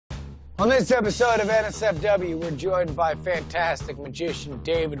On this episode of NSFW, we're joined by fantastic magician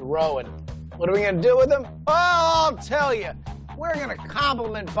David Rowyn. What are we going to do with him? Oh, I'll tell you. We're going to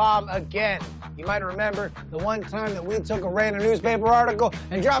compliment bomb again. You might remember the one time that we took a random newspaper article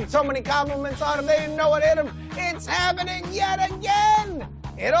and dropped so many compliments on him they didn't know what hit him. It's happening yet again.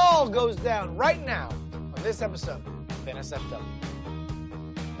 It all goes down right now on this episode of NSFW.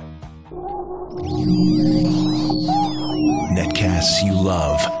 Netcasts you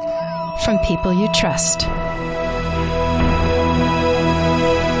love. From people you trust.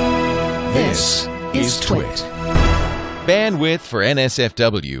 This is TWiT. Bandwidth for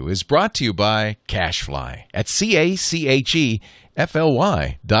NSFW is brought to you by Cashfly at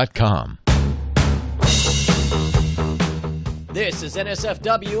CACHEFLY.com. This is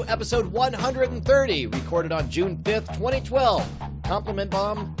NSFW episode 130, recorded on June 5th, 2012. Compliment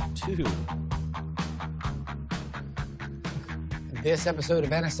Bomb 2. This episode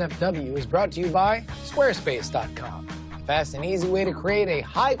of NSFW is brought to you by Squarespace.com. A fast and easy way to create a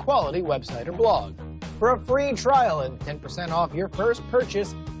high-quality website or blog. For a free trial and 10% off your first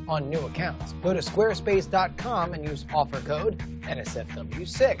purchase on new accounts, go to Squarespace.com and use offer code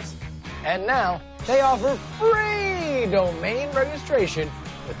NSFW6. And now, they offer free domain registration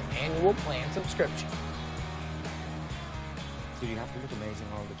with an annual plan subscription. So you have to look amazing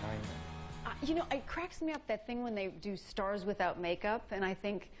all the time. You know, it cracks me up, that thing when they do stars without makeup, and I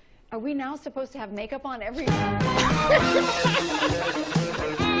think, are we now supposed to have makeup on every time?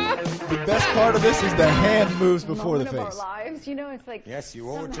 The best part of this is the hand moves before the face. Of our lives, you know, it's like Yes, you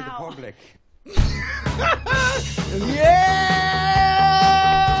owe it to the public.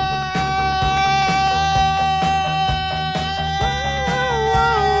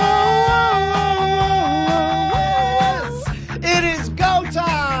 It is go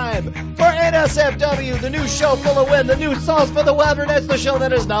time for NSFW, the new show full of wind, the new sauce for the wilderness, the show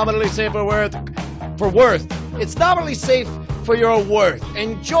that is nominally safe for worth. It's nominally safe for your worth.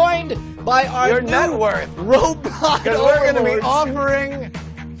 And joined by our Your new net worth. robot Because we're going to be overlords. offering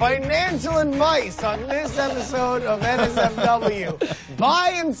financial advice on this episode of NSFW.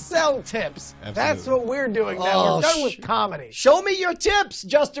 Buy and sell tips. That's what we're doing now. We're done with comedy. Show me your tips,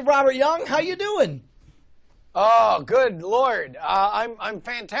 Justin Robert Young. How you doing? Oh, good Lord. I'm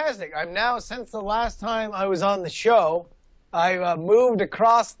fantastic. I'm now, since the last time I was on the show, I moved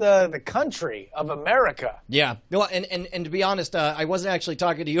across the country of America. Yeah. No, and to be honest, I wasn't actually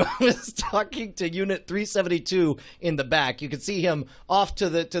talking to you. I was talking to Unit 372 in the back. You can see him off to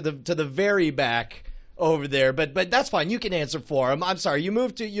the very back over there. But that's fine. You can answer for him. I'm sorry. You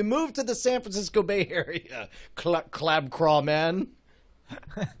moved to the San Francisco Bay Area, Clab Craw man.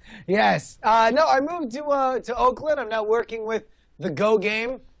 Yes. No, I moved to Oakland. I'm now working with the Go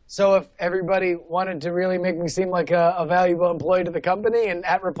Game. So if everybody wanted to really make me seem like a valuable employee to the company and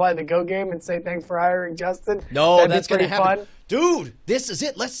 @reply the Go Game and say thanks for hiring Justin, No, that's pretty going to happen. fun. Dude, this is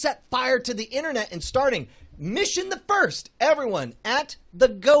it. Let's set fire to the internet and starting mission the first. Everyone at the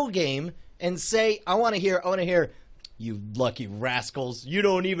Go Game and say, I want to hear, you lucky rascals. You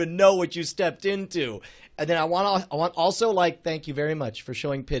don't even know what you stepped into. And then I want also, like, thank you very much for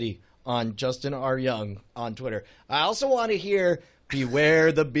showing pity on Justin R. Young on Twitter. I also want to hear,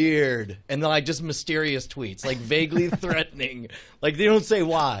 beware the beard. And then like just mysterious tweets, like vaguely threatening. Like they don't say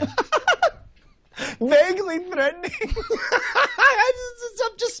why. Vaguely threatening.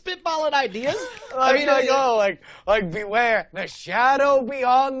 I'm just spitballing ideas. Like beware the shadow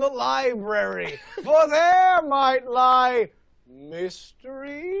beyond the library, for there might lie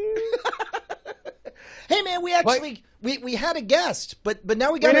mystery. Hey man, we actually we had a guest, but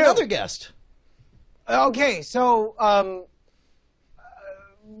now we got another guest. Okay, so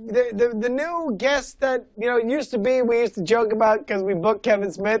the new guest that used to be, we used to joke about because we booked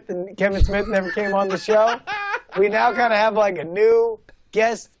Kevin Smith and Kevin Smith never came on the show. We now kind of have like a new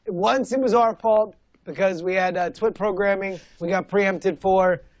guest. Once it was our fault because we had TWiT programming we got preempted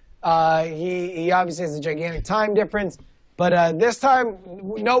for. He obviously has a gigantic time difference, but this time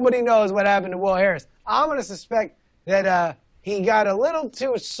nobody knows what happened to Wil Harris. I'm going to suspect that he got a little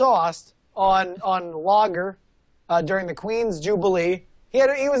too sauced on Lager during the Queen's Jubilee. He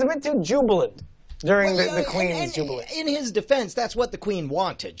was a bit too jubilant during the Queen's Jubilee. In his defense, that's what the Queen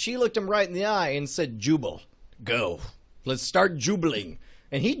wanted. She looked him right in the eye and said, "Jubile, go. Let's start jubiling."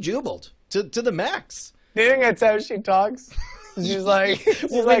 And he jubiled to the max. Do you think that's how she talks? She's like,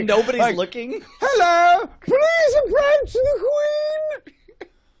 nobody's looking. Hello, please approach the Queen.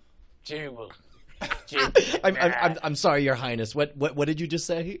 Jubile. I'm sorry, Your Highness. What did you just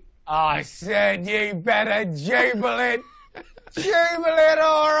say? I said you better jubilant. Jubilator,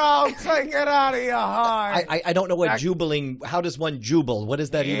 or I'll take it out of your heart. I don't know what jubiling. How does one jubile? What does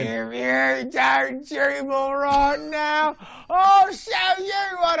that even? If you don't jubile right now, I'll show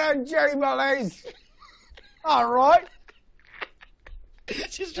you what a jubile is. All right.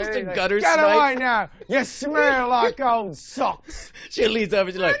 She's just a gutter Get snipe. away now. You smell like old socks. She leans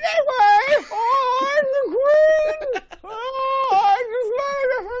over. She's like, Anyway, I'm the queen. I just let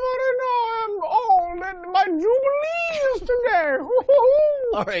everybody know I'm old and my jubilee is today.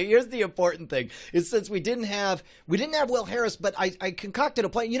 all right. Here's the important thing: is since we didn't have Wil Harris, but I concocted a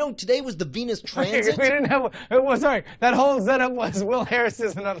plan. You know, today was the Venus transit. We didn't have. It was sorry. That whole setup was Wil Harris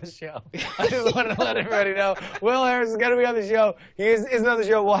isn't on the show. I just wanted to let everybody know Wil Harris is going to be on the show. He is on the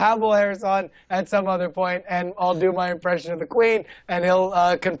show. We'll have Wil Harris on at some other point, and I'll do my impression of the Queen, and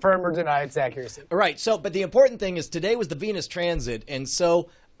he'll confirm or deny its accuracy. Right. So, but the important thing is today was the Venus transit, and so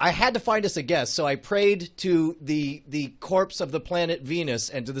I had to find us a guest. So I prayed to the corpse of the planet Venus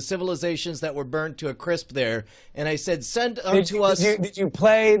and to the civilizations that were burned to a crisp there, and I said, send unto us. Did you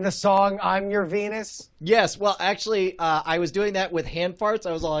play the song "I'm Your Venus"? Yes. Well, actually, I was doing that with hand farts.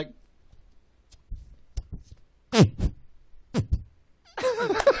 I was all like.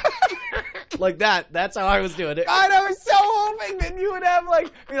 Like that. That's how I was doing it. God, I was so hoping that you would have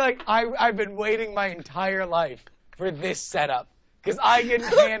be like, I've been waiting my entire life for this setup. Because I can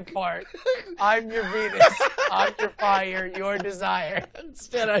hand fart. I'm your Venus. I'm your fire, your desire.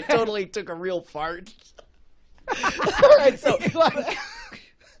 Instead, I totally took a real fart. All right, so.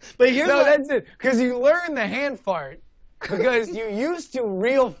 But here's that's it. Because you learn the hand fart. Because you used to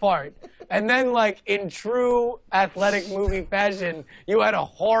real fart, and then, in true athletic movie fashion, you had a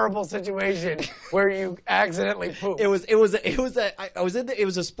horrible situation where you accidentally pooped. It was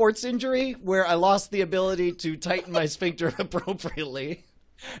a sports injury where I lost the ability to tighten my sphincter appropriately.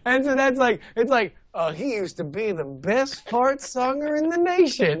 And so he used to be the best fart songer in the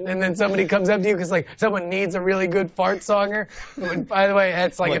nation. And then somebody comes up to you because, someone needs a really good fart songer. By the way,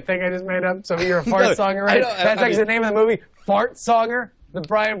 that's a thing I just made up. So you're a fart songer, right? That's actually the name of the movie, Fart Songer, the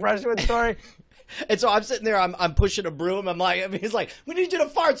Brian Brushwood story. And so I'm sitting there, I'm pushing a broom. He's like, we need you to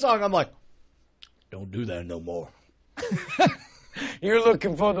fart song. I'm like, don't do that no more. You're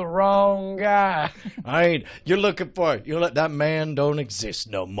looking for the wrong guy. You're looking for, that man don't exist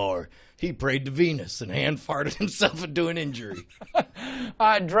no more. He prayed to Venus and hand farted himself into an injury.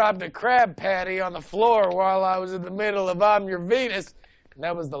 I dropped a crab patty on the floor while I was in the middle of I'm Your Venus. And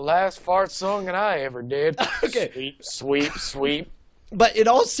that was the last fart song that I ever did. Okay. Sweep, sweep. But in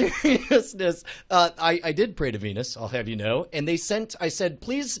all seriousness, I did pray to Venus, I'll have you know. And I said,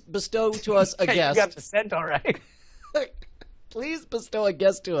 please bestow to us a guest. You got the scent all right. Please bestow a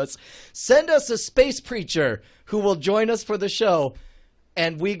guest to us. Send us a space preacher who will join us for the show.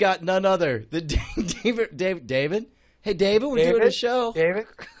 And we got none other than David. Hey, David, we're doing a show. David?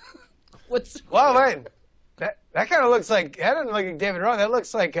 Well, wait. That kind of looks like, that doesn't look like David Rowyn. That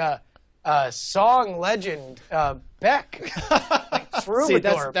looks like a song legend, Beck.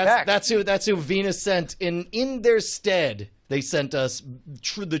 Troubadour Beck. That's who Venus sent in their stead. They sent us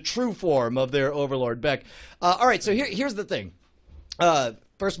the true form of their overlord, Beck. All right, so here's the thing.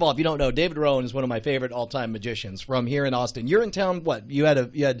 First of all, if you don't know, David Rowyn is one of my favorite all-time magicians from here in Austin. You're in town. What? You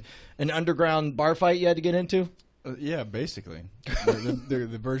had an underground bar fight you had to get into? Yeah, basically,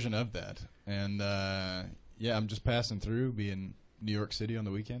 the version of that. And I'm just passing through, being New York City on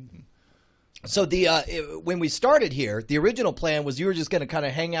the weekend. So when we started here, the original plan was you were just going to kind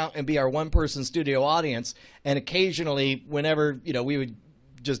of hang out and be our one-person studio audience, and occasionally, whenever we would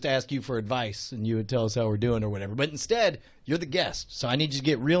just ask you for advice, and you would tell us how we're doing or whatever. But instead, you're the guest, so I need you to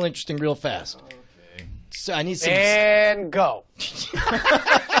get real interesting real fast. Okay. So I need some. And go.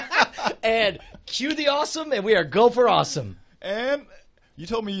 And cue the awesome, and we are go for awesome. And you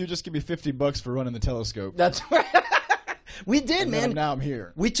told me you just give me $50 for running the telescope. That's right. We did, and man. Now I'm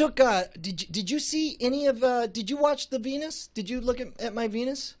here. We took. Did you see any of? Did you watch the Venus? Did you look at my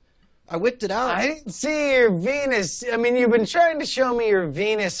Venus? I whipped it out. I didn't see your Venus. I mean, you've been trying to show me your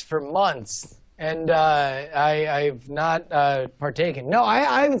Venus for months, and I've not partaken. No, I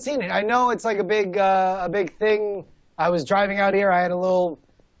haven't seen it. I know it's like a big thing. I was driving out here. I had a little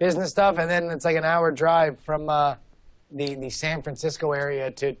business stuff, and then it's like an hour drive from the San Francisco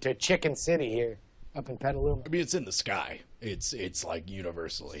area to Chicken City here, up in Petaluma. I mean, it's in the sky. It's like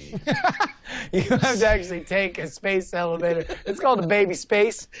universally. You have to actually take a space elevator. It's called a baby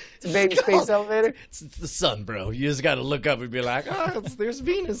space. It's a baby space elevator. It's the sun, bro. You just got to look up and be like, there's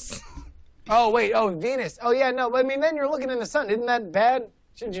Venus. Oh, wait. Oh, Venus. Oh, yeah, no. I mean, then you're looking in the sun. Isn't that bad?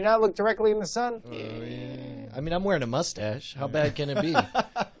 Should you not look directly in the sun? Yeah. I mean, I'm wearing a mustache. How bad can it be?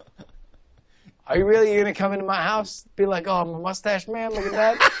 Are you really going to come into my house? Be like, oh, I'm a mustache man. Look at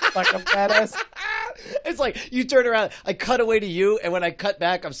that. Like I'm badass. It's like you turn around, I cut away to you, and when I cut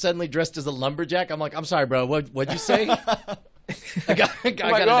back, I'm suddenly dressed as a lumberjack. I'm like, I'm sorry, bro. What'd you say? I got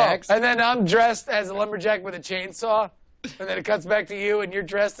an axe. And then I'm dressed as a lumberjack with a chainsaw. And then it cuts back to you, and you're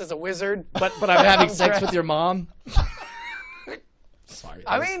dressed as a wizard. But I'm having sex with your mom. Sorry.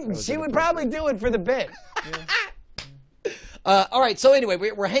 I mean, she would probably do it for the bit. All right. So anyway,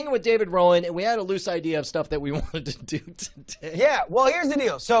 we're hanging with David Rowyn, and we had a loose idea of stuff that we wanted to do today. Yeah. Well, here's the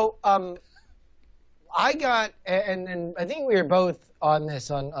deal. So I got, and I think we were both on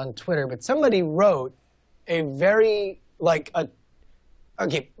this on Twitter, but somebody wrote a very,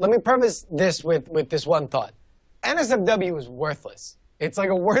 okay, let me preface this with this one thought. NSFW is worthless. It's like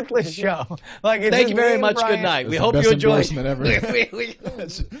a worthless show. Like, it's Thank you very much. Brian. Good night. We That's hope the you best enjoyed. endorsement ever.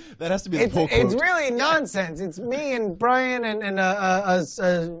 That has to be the pull quote. It's really nonsense. It's me and Brian and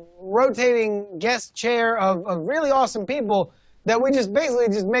a rotating guest chair of really awesome people that we just basically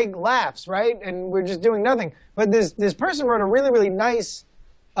just make laughs, right? And we're just doing nothing. But this person wrote a really nice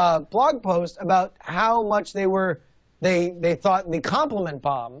blog post about how much they thought the compliment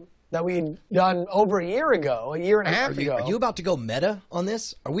bomb that we had done over a year ago, a year and a half ago. Are you about to go meta on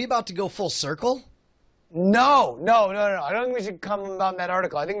this? Are we about to go full circle? No. I don't think we should comment on that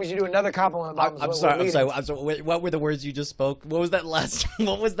article. I think we should do another compliment bomb. I'm sorry. What were the words you just spoke? What was that last?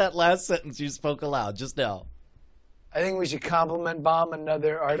 What was that last sentence you spoke aloud just now? I think we should compliment bomb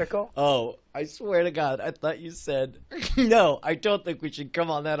another article. Oh, I swear to God, I thought you said no. I don't think we should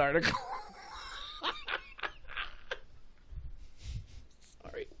come on that article.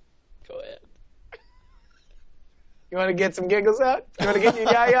 Sorry. Go ahead. You want to get some giggles out? You want to get your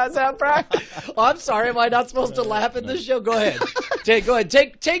yayas out, Brian? Oh, I'm sorry. Am I not supposed to laugh at this show? Go ahead. Take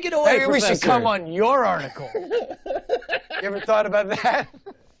it away, Maybe Professor. we should come on your article. You ever thought about that?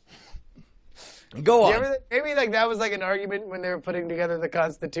 Go on. Maybe that was like an argument when they were putting together the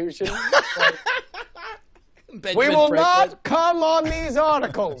Constitution. Like, we will not come on these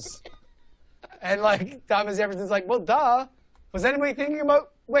articles. And like Thomas Jefferson's like, well, duh. Was anybody thinking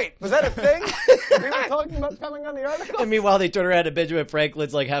about? Wait, was that a thing? We were talking about coming on the article. And meanwhile, they turn around and Benjamin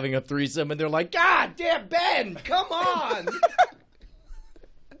Franklin's like having a threesome, and they're like, God damn, Ben, come on.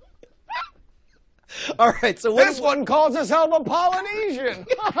 All right, so this one calls himself a Polynesian.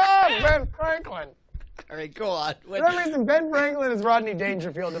 Ben Franklin. All right, go on. For some reason, Ben Franklin is Rodney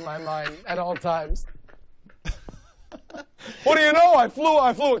Dangerfield in my mind at all times. What do you know? I flew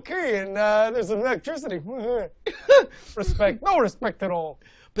a key, and there's some electricity. Respect, no respect at all.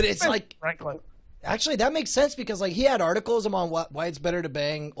 But it's Ben like Franklin. Actually, that makes sense because like he had articles on why it's better to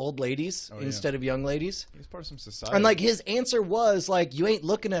bang old ladies instead of young ladies. He's part of some society. And like his answer was like, you ain't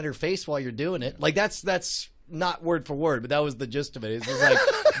looking at her face while you're doing it. Like that's not word for word, but that was the gist of it. It's just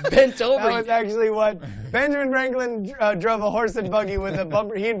like bent over. That was actually what Benjamin Franklin drove a horse and buggy with a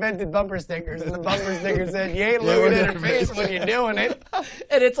bumper. He invented bumper stickers, and the bumper sticker said, "You ain't looking at her face when you're doing it."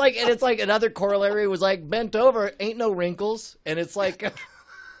 And it's like another corollary was like bent over, ain't no wrinkles, and it's like.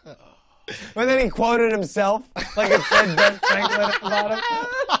 But then he quoted himself, like it said Ben Franklin at the bottom.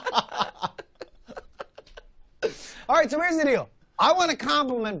 All right, so here's the deal. I want to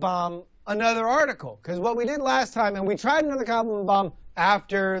compliment bomb another article, because what we did last time, and we tried another compliment bomb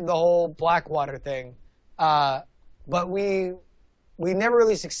after the whole Blackwater thing, but we never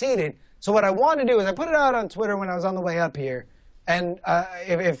really succeeded. So what I want to do is I put it out on Twitter when I was on the way up here, and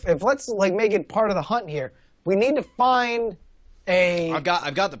if let's like make it part of the hunt here, we need to find I've got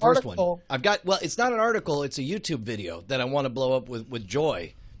the first article. one. Well, it's not an article, it's a YouTube video that I want to blow up with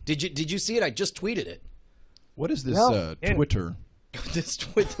joy. Did you see it? I just tweeted it. What is this Twitter? This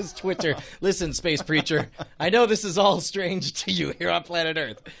Twitter. Listen, Space Preacher, I know this is all strange to you here on planet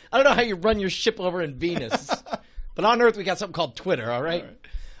Earth. I don't know how you run your ship over in Venus, but on Earth we got something called Twitter, all right?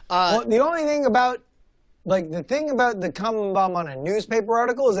 Well, the only thing about the comment bomb on a newspaper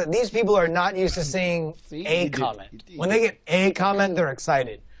article is that these people are not used to seeing a comment. When they get a comment, they're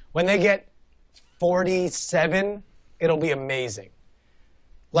excited. When they get 47, it'll be amazing.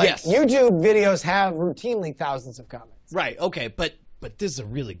 Like, yes. YouTube videos have routinely thousands of comments. Right, okay, but this is a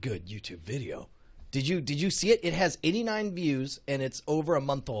really good YouTube video. Did you see it? It has 89 views, and it's over a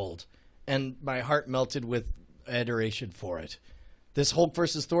month old. And my heart melted with adoration for it. This Hulk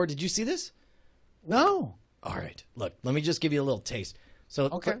versus Thor, did you see this? No. All right, look, let me just give you a little taste. So,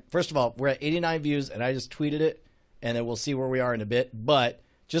 okay. First of all, we're at 89 views, and I just tweeted it, and then we'll see where we are in a bit. But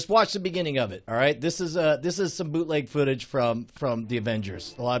just watch the beginning of it, all right? This is some bootleg footage from the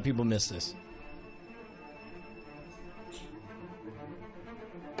Avengers. A lot of people miss this.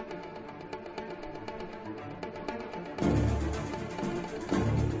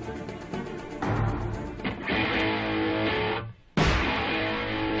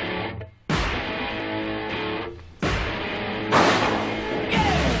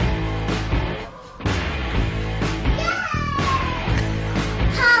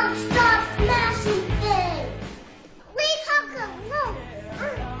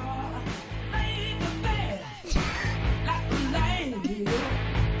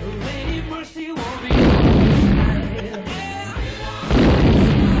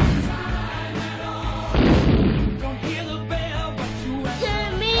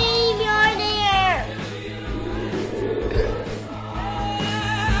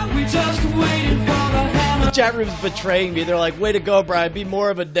 The chat room's betraying me. They're like, way to go, Brian. Be more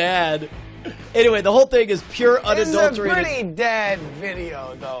of a dad. Anyway, the whole thing is pure unadulterated. This is a pretty dad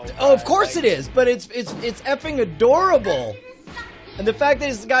video, though. Oh, of course it is, but it's effing adorable. And the fact that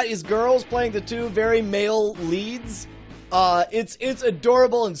he's got his girls playing the two very male leads, it's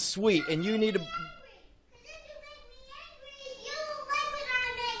adorable and sweet. And you need to.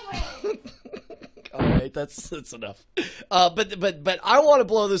 All right, that's enough. But I want to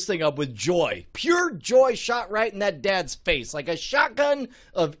blow this thing up with joy, pure joy, shot right in that dad's face, like a shotgun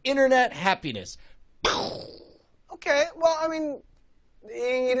of internet happiness. Okay, well, I mean,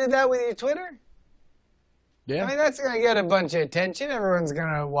 you did that with your Twitter? Yeah. I mean, that's going to get a bunch of attention. Everyone's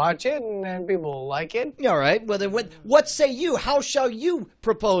going to watch it, and then people will like it. All right. Well, then what say you? How shall you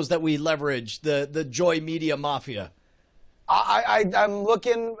propose that we leverage the Joy Media Mafia? I'm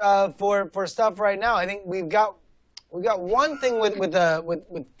looking for stuff right now. I think we've got one thing with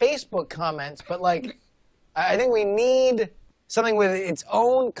Facebook comments, but like I think we need something with its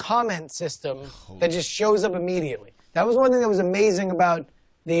own comment system that just shows up immediately. That was one thing that was amazing about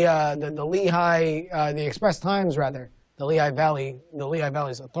the Lehigh, the Express Times rather, the Lehigh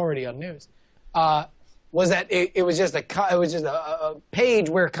Valley's authority on news, was that it was just a page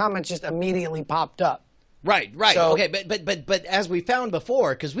where comments just immediately popped up. Right. So, okay, but as we found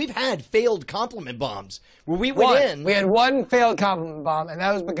before, because we've had failed compliment bombs where we went in. We had one failed compliment bomb, and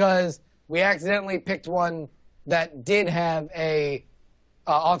that was because we accidentally picked one that did have a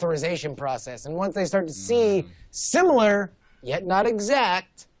authorization process. And once they start to see similar, yet not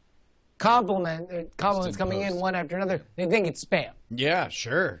exact, compliments coming in one after another, they think it's spam. Yeah,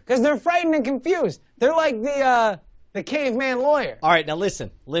 sure. Because they're frightened and confused. They're like the caveman lawyer. All right, now listen.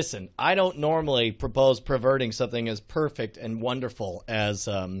 I don't normally propose perverting something as perfect and wonderful as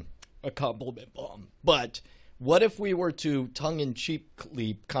a compliment bomb. But what if we were to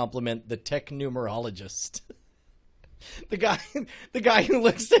tongue-in-cheekly compliment the tech numerologist? the guy who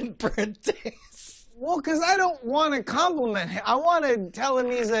looks at birthdays. Well, because I don't want to compliment him. I want to tell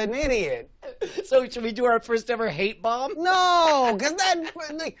him he's an idiot. So should we do our first ever hate bomb? No, because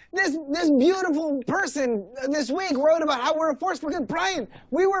this beautiful person this week wrote about how we're a force for good. Brian,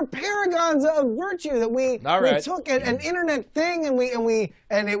 we were paragons of virtue that we took an internet thing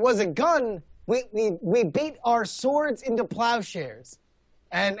and it was a gun. We beat our swords into plowshares,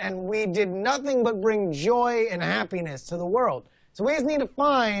 and we did nothing but bring joy and happiness to the world. So we just need to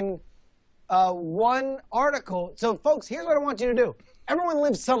find one article. So, folks, here's what I want you to do. Everyone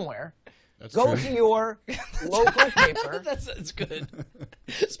lives somewhere. Go to your local paper. That's good.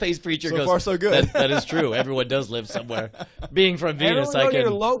 Space Preacher so goes, far, so good. That is true. Everyone does live somewhere. Being from Venus, Everyone go to your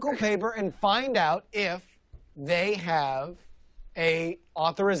local paper and find out if they have a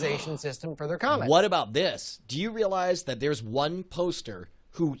authorization system for their comments. What about this? Do you realize that there's one poster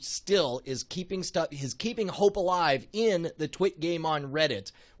who still is keeping hope alive in the TWiT game on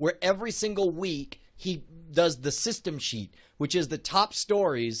Reddit, where every single week he does the system sheet, which is the top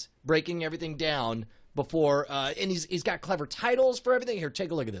stories, breaking everything down before, and he's got clever titles for everything. Here,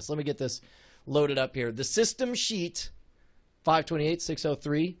 take a look at this. Let me get this loaded up here. The system sheet,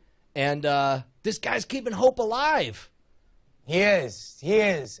 528-603, and this guy's keeping hope alive. He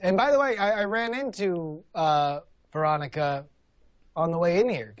is. And by the way, I ran into Veronica on the way in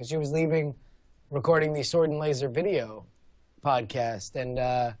here because she was leaving recording the Sword and Laser video podcast. And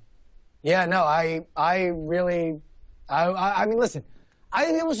I mean, listen, I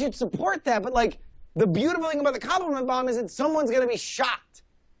think people should support that. But like the beautiful thing about the compliment bomb is that someone's going to be shocked.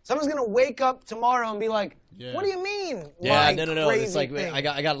 Someone's going to wake up tomorrow and be like, what do you mean? Yeah, no. It's like I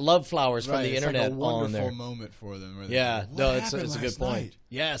got love flowers from the internet. It's like a wonderful on there. moment for them. Yeah, no, it's a good point. Night?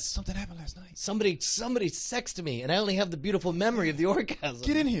 Yes, something happened last night. Somebody sexted me, and I only have the beautiful memory of the orgasm.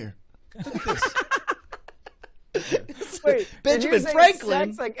 Get in here. Look at this. Wait, Benjamin did you say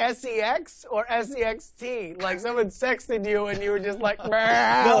Franklin, sex like SEX or SEXT? Like someone sexted you and you were just like,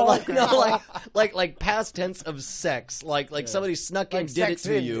 like past tense of sex. Like somebody snuck in, did it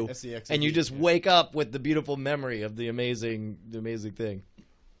to you, and you just wake up with the beautiful memory of the amazing thing.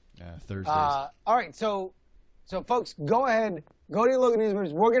 Thursdays. All right, so folks, go ahead, go to your local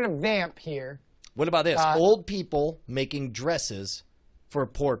newspapers. We're gonna vamp here. What about this? Old people making dresses for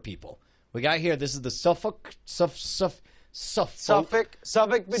poor people. We got here. This is the Suffolk, Virginia,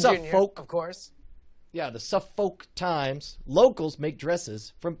 of course. Yeah, the Suffolk Times. Locals make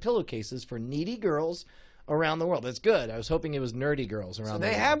dresses from pillowcases for needy girls around the world. That's good. I was hoping it was nerdy girls around the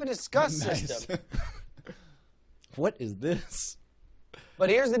world. So they have a discuss system. What is this? But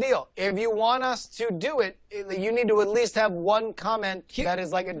here's the deal. If you want us to do it, you need to at least have one comment that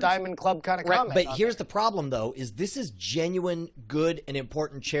is like a Diamond Club kind of comment. But here's the problem, though, is this is genuine, good, and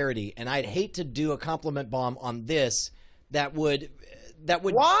important charity, and I'd hate to do a compliment bomb on this that would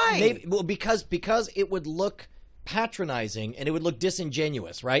Why? Maybe, well, because it would look patronizing and it would look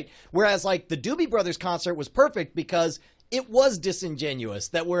disingenuous, right? Whereas like the Doobie Brothers concert was perfect because it was disingenuous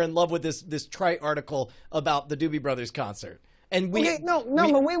that we're in love with this trite article about the Doobie Brothers concert. And we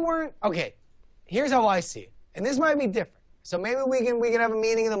but we weren't. Okay, here's how I see it, and this might be different. So maybe we can have a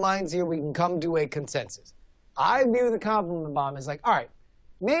meeting of the minds here. We can come to a consensus. I view the compliment bomb as like, all right,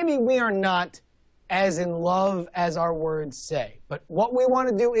 maybe we are not as in love as our words say, but what we want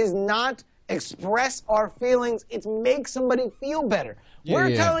to do is not express our feelings. It's make somebody feel better.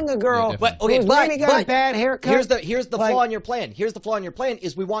 We're telling a girl who's maybe got a bad haircut. Here's the flaw in your plan. Here's the flaw in your plan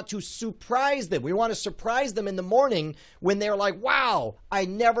is we want to surprise them. We want to surprise them in the morning when they're like, wow, I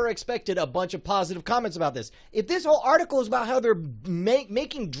never expected a bunch of positive comments about this. If this whole article is about how they're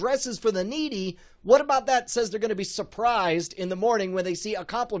making dresses for the needy, what about that says they're going to be surprised in the morning when they see a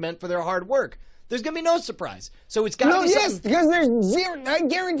compliment for their hard work? There's going to be no surprise. So it's got to be something. Yes, because there's zero. I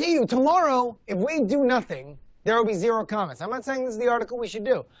guarantee you, tomorrow, if we do nothing, there will be 0 comments. I'm not saying this is the article we should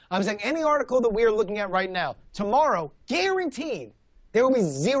do. I'm saying any article that we are looking at right now, tomorrow, guaranteed, there will be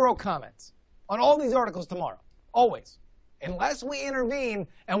 0 comments on all these articles tomorrow. Always. Unless we intervene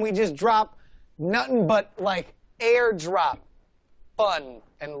and we just drop nothing but like airdrop, fun,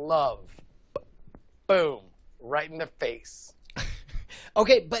 and love. Boom. Right in the face.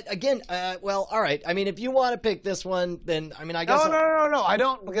 Okay, but again, well, all right. I mean, if you want to pick this one, then, I mean, I guess... No, I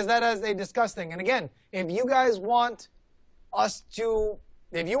don't, because that is a disgusting. And again, if you guys want us to...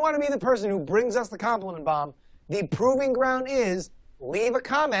 If you want to be the person who brings us the compliment bomb, the proving ground is leave a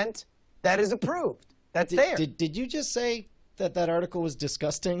comment that is approved. That's there. Did you just say that article was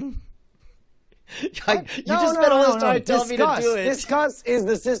disgusting? You just spent all this time telling me to do it. Discuss is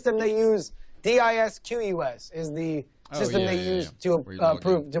the system they use. DISQUS is the... system they use to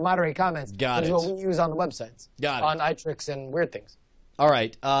approve, to moderate comments. Got it. Is what we use on the websites. Got it. On iTricks and weird things. All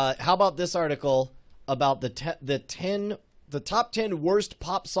right. How about this article about the top 10 worst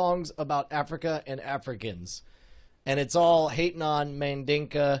pop songs about Africa and Africans? And it's all hating on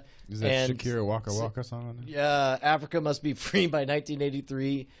Mandinka. Is that Shakira Waka Waka song on there? Yeah, Africa Must Be Free by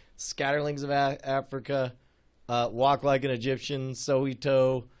 1983. Scatterlings of Africa. Walk Like an Egyptian.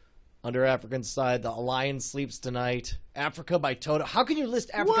 Soweto. Under African Side, The Lion Sleeps Tonight, Africa by Toto. How can you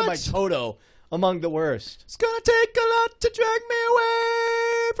list Africa by Toto among the worst? It's gonna take a lot to drag me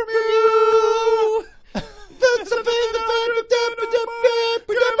away from you.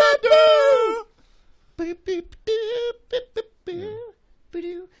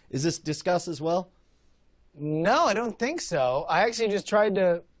 Is this discussed as well? No, I don't think so. I actually just tried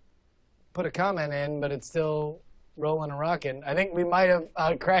to put a comment in, but it's still rolling and rocking. I think we might have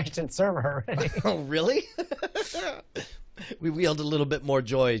crashed its server already. Oh, really? We wield a little bit more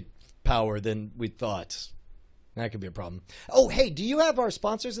joy power than we thought. That could be a problem. Oh, hey, do you have our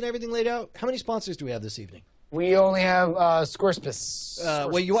sponsors and everything laid out? How many sponsors do we have this evening? We only have Squarespace. Well,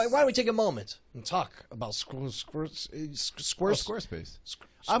 why don't we take a moment and talk about Squarespace?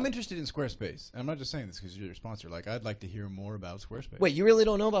 I'm interested in Squarespace. I'm not just saying this because you're your sponsor. Like, I'd like to hear more about Squarespace. Wait, you really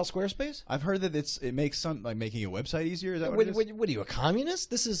don't know about Squarespace? I've heard that it makes making a website easier. Is that what it is? What are you, a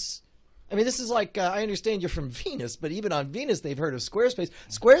communist? This is like, I understand you're from Venus, but even on Venus they've heard of Squarespace.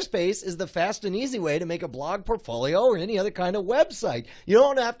 Squarespace is the fast and easy way to make a blog, portfolio, or any other kind of website. You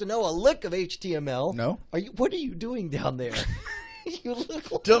don't have to know a lick of HTML. No. What are you doing down there? You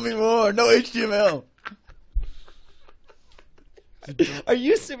look like... Tell me more. No HTML. Are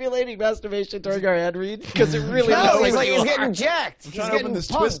you simulating masturbation during our ad read? Because it really no, looks like he's getting jacked. I'm He's trying to getting open this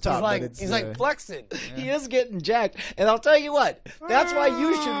pumped. twist top. He's like flexing. He is getting jacked. And I'll tell you what, that's why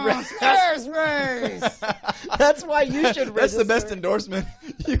you should Squarespace. That's why you should register. That's the best endorsement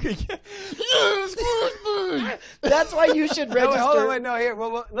you could get. That's why you should register. No, hold on, wait, no, here.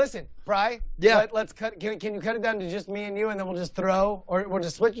 Well, listen, Bri. Yeah. Let's cut. Can you cut it down to just me and you, and then we'll just throw, or we'll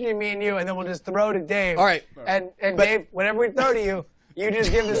just switch to me and you, and then we'll just throw to Dave. All right. And Dave, whenever we throw to you, you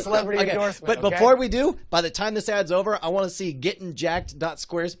just give the celebrity endorsement. But before we do, by the time this ad's over, I want to see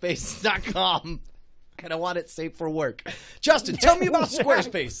gettingjacked.squarespace.com. And I want it safe for work. Justin, tell me about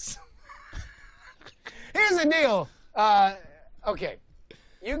Squarespace. Here's the deal. Okay.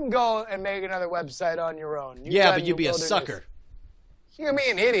 You can go and make another website on your own. But you'd be a sucker. You can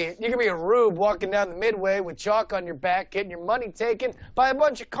be an idiot. You can be a rube walking down the midway with chalk on your back, getting your money taken by a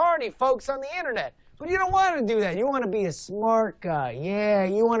bunch of carny folks on the internet But you don't want to do that. You want to be a smart guy. Yeah,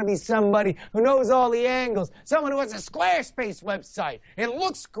 you want to be somebody who knows all the angles. Someone who has a Squarespace website. It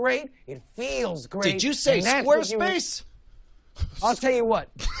looks great. It feels great. Did you say and that's what Squarespace? I'll tell you what.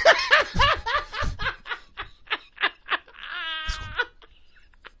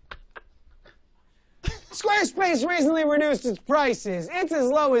 Squarespace recently reduced its prices. It's as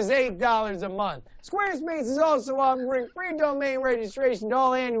low as $8 a month. Squarespace is also offering free domain registration to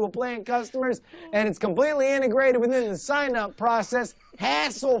all annual plan customers, and it's completely integrated within the sign-up process,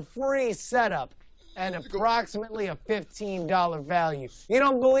 hassle-free setup, and approximately a $15 value. You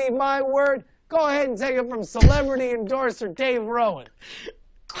don't believe my word? Go ahead and take it from celebrity endorser Dave Rowyn.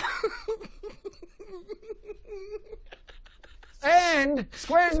 And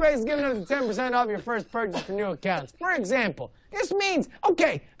Squarespace is giving up to 10% off your first purchase for new accounts. For example, this means,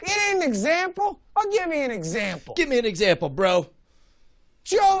 okay, you need an example? I'll give you an example. Give me an example, bro.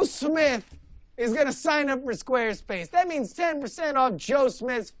 Joe Smith is going to sign up for Squarespace. That means 10% off Joe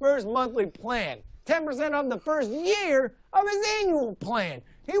Smith's first monthly plan. 10% off the first year of his annual plan.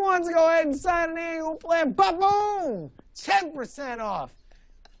 He wants to go ahead and sign an annual plan. Ba-boom! 10% off.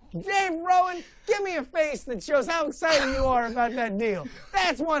 Dave Rowyn, give me a face that shows how excited you are about that deal.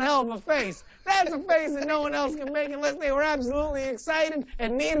 That's one hell of a face. That's a face that no one else can make unless they were absolutely excited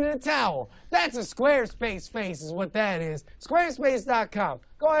and needed a towel. That's a Squarespace face is what that is. Squarespace.com.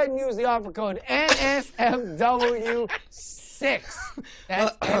 Go ahead and use the offer code NSFW6.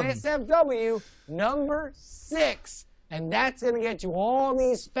 That's NSFW number 6. And that's going to get you all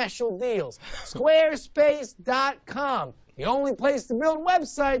these special deals. Squarespace.com. The only place to build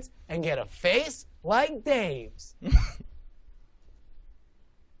websites and get a face like Dave's.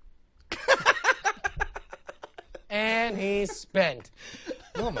 And he's spent.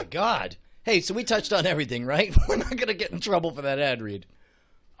 Oh, my God. Hey, so we touched on everything, right? We're not going to get in trouble for that ad read.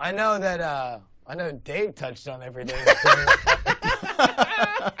 I know that, I know Dave touched on everything.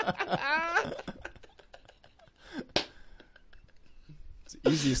 It's the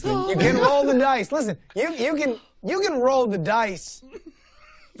easiest thing. You can roll the dice. Listen, you can roll the dice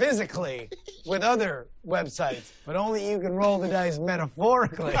physically with other websites, but only you can roll the dice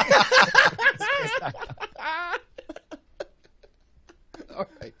metaphorically. All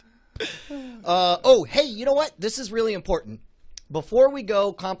right. Oh, hey, you know what? This is really important. Before we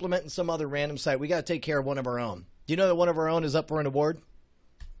go complimenting some other random site, we got to take care of one of our own. Do you know that one of our own is up for an award?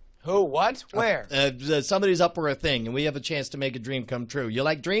 Who? What? Where? Somebody's up for a thing, and we have a chance to make a dream come true. You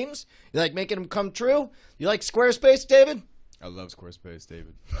like dreams? You like making them come true? You like Squarespace, David? I love Squarespace,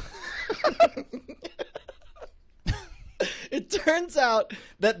 David. It turns out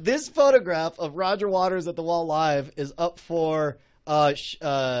that this photograph of Roger Waters at the Wall Live is up for an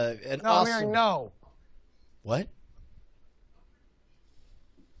awesome... I'm hearing no. What?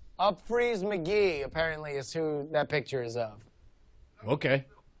 Upfreeze McGee apparently is who that picture is of. Okay.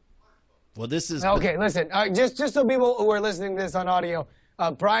 Well, this is... Okay, listen, just so people who are listening to this on audio,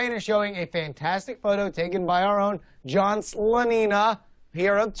 Brian is showing a fantastic photo taken by our own John Slanina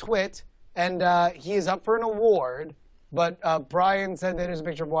here of TWiT, and he is up for an award, but Brian said that there's a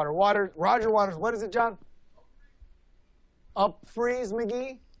picture of Roger Waters, what is it, John? Upfreeze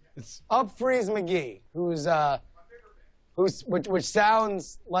McGee? It's... Upfreeze McGee, which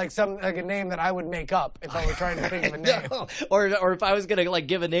sounds like a name that I would make up if I were trying to think of a name. No. Or if I was gonna like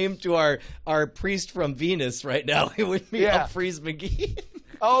give a name to our priest from Venus right now, it would be Upfreeze McGee.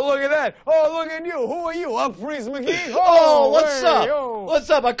 Oh, look at that! Oh, look at you! Who are you, Upfreeze McGee? Oh, what's up? Oh. What's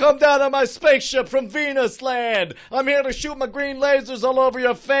up? I come down on my spaceship from Venus land. I'm here to shoot my green lasers all over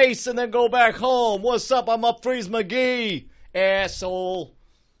your face and then go back home. What's up? I'm Upfreeze McGee, asshole.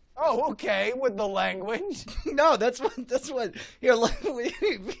 Oh, okay, with the language. No, that's what. Here,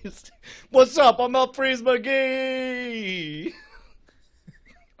 what's up? I'm Upfreeze McGee.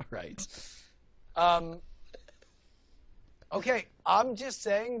 All right. Okay, I'm just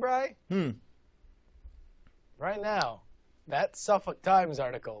saying, Bri. Right now, that Suffolk Times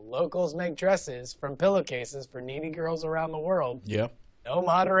article, locals make dresses from pillowcases for needy girls around the world. Yep. No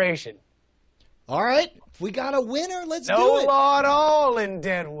moderation. All right. If we got a winner, let's do No it. law at all in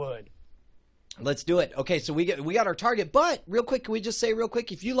Deadwood. Let's do it. Okay, so we got our target. But real quick, can we just say real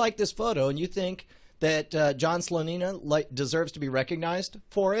quick, if you like this photo and you think that John Slanina deserves to be recognized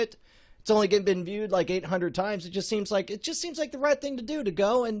for it, it's only been viewed like 800 times. It just seems like the right thing to do, to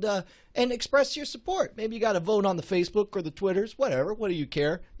go and express your support. Maybe you got to vote on the Facebook or the Twitters, whatever. What do you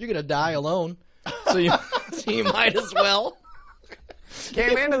care? You're gonna die alone, so you might as well.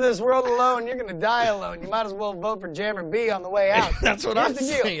 Came into this world alone, you're going to die alone. You might as well vote for Jammer B on the way out. That's what Here's I'm the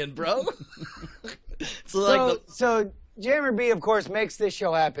deal. saying, bro. So Jammer B, of course, makes this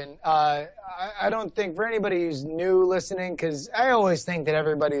show happen. I don't think for anybody who's new listening, because I always think that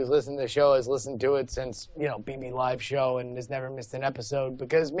everybody who's listened to the show has listened to it since, BB Live show and has never missed an episode,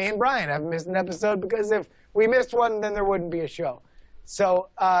 because me and Brian haven't missed an episode, because if we missed one, then there wouldn't be a show. So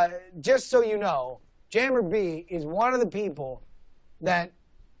just so you know, Jammer B is one of the people that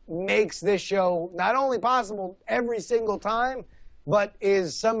makes this show not only possible every single time, but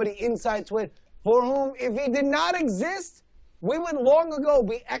is somebody inside TWiT for whom, if he did not exist, we would long ago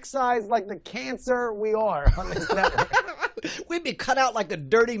be excised like the cancer we are on this network. We'd be cut out like a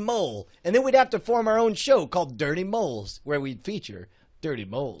dirty mole, and then we'd have to form our own show called Dirty Moles, where we'd feature dirty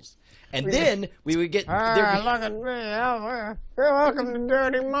moles. And then we would get... Look at me. You're welcome to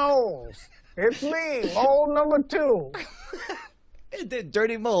Dirty Moles. It's me, mole number 2. And then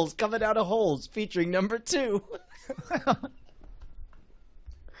Dirty Moles coming out of holes, featuring number 2.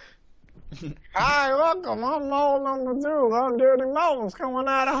 Hi, welcome. I'm mole number 2. I'm Dirty Moles coming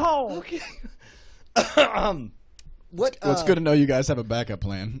out of holes. Okay. It's good to know you guys have a backup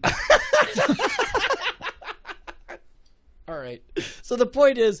plan. All right. So the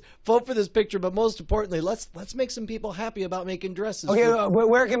point is, vote for this picture, but most importantly, let's make some people happy about making dresses. Okay,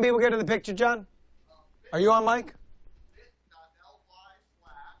 where can people get to the picture, John? Are you on mic?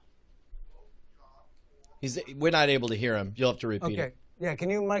 We're not able to hear him. You'll have to repeat it. Okay. Yeah, can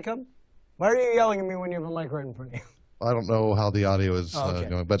you mic up? Why are you yelling at me when you have a mic right in front of you? I don't know how the audio is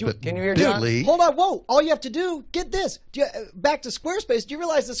going, but can you hear John? Lee, hold on, whoa! All you have to do, get this. Back to Squarespace. Do you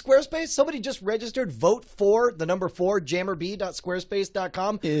realize that Squarespace? Somebody just registered vote for the number 4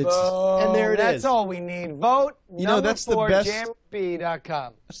 jammerb.squarespace.com. And there it is. That's all we need. Vote. That's the best.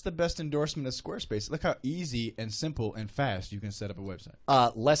 jammerb.com. That's the best endorsement of Squarespace. Look how easy and simple and fast you can set up a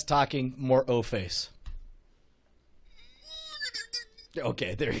website. Less talking, more O-face.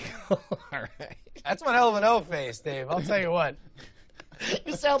 Okay, there you go. All right. That's one hell of an O-face, Dave. I'll tell you what.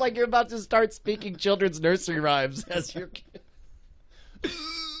 You sound like you're about to start speaking children's nursery rhymes as your kid.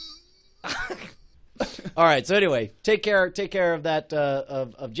 All right. So anyway, take care of that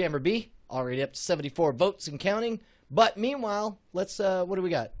of Jammer B. Already up to 74 votes and counting. But meanwhile, let's what do we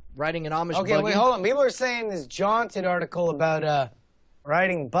got? Riding an Amish buggy. Okay, wait, hold on. People are saying this jaunted article about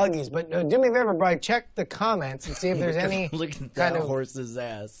riding buggies, but do me a favor, Brian. Check the comments and see if there's any Look at that horse's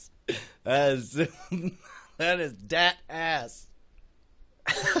ass. That is dat ass.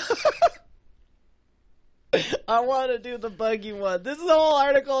 I want to do the buggy one. This is a whole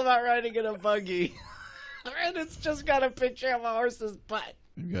article about riding in a buggy. And it's just got a picture of a horse's butt.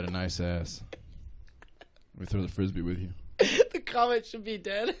 You've got a nice ass. We throw the frisbee with you. The comment should be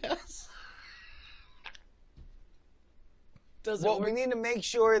dead ass. We need to make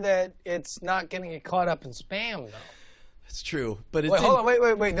sure that it's not going to get caught up in spam, though. It's true, but it's hold on, wait.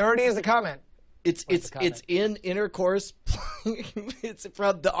 There already is a comment. It's in intercourse. It's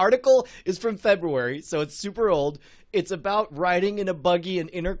from the article is from February, so it's super old. It's about riding in a buggy in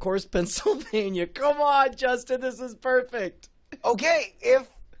Intercourse, Pennsylvania. Come on, Justin, this is perfect. Okay, you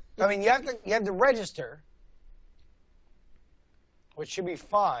have to register, which should be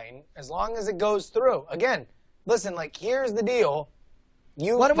fine as long as it goes through. Again, listen, here's the deal.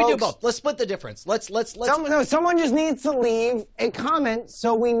 Why don't we do both? Let's split the difference. Let's. Someone just needs to leave a comment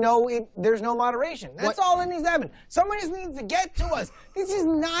so we know there's no moderation. That's all that needs to happen. Someone just needs to get to us. This is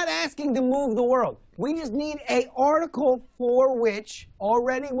not asking to move the world. We just need an article for which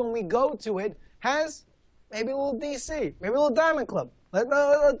already when we go to it has maybe a little DC, maybe a little Diamond Club.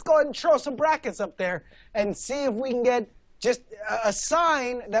 Let's go ahead and throw some brackets up there and see if we can get just a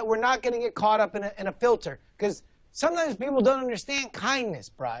sign that we're not going to get caught up in a filter. Because sometimes people don't understand kindness,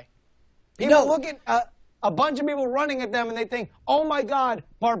 Bri. People look at a bunch of people running at them and they think, oh my God,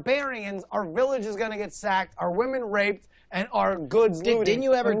 barbarians, our village is going to get sacked, our women raped, and our goods looted. Didn't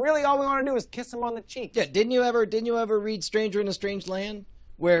you ever? And really, all we want to do is kiss them on the cheek. Yeah. Didn't you ever read Stranger in a Strange Land,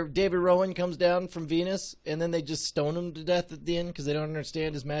 where David Rowyn comes down from Venus and then they just stone him to death at the end because they don't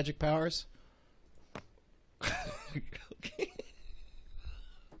understand his magic powers? Okay.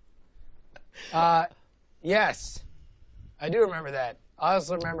 Yes, I do remember that. I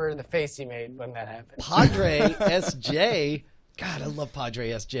also remember the face he made when that happened. Padre SJ. God, I love Padre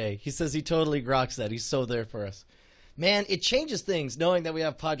SJ. He says he totally grokks that. He's so there for us. Man, it changes things knowing that we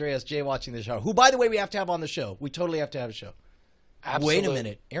have Padre SJ watching the show, who, by the way, we have to have on the show. We totally have to have a show. Absolutely. Wait a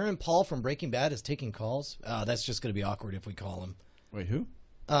minute. Aaron Paul from Breaking Bad is taking calls? That's just going to be awkward if we call him. Wait, who?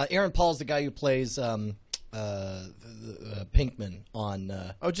 Aaron Paul's the guy who plays Pinkman on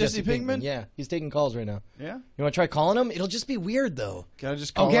Jesse Pinkman? Yeah, he's taking calls right now. Yeah? You want to try calling him? It'll just be weird, though. Can I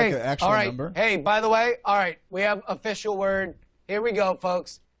just call an actual all right. number? Hey, by the way, all right, we have official word. Here we go,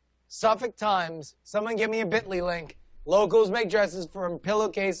 folks. Suffolk Times. Someone give me a Bitly link. Locals make dresses from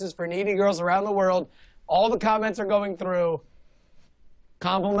pillowcases for needy girls around the world. All the comments are going through.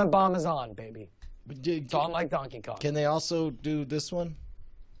 Compliment bomb is on, baby. It's on like Donkey Kong. Can they also do this one?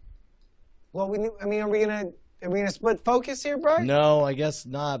 Well, are we gonna split focus here, Brian? No, I guess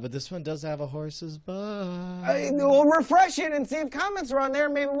not. But this one does have a horse's butt. We'll refresh it and see if comments are on there.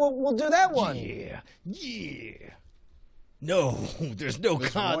 Maybe we'll do that one. Yeah. No, there's no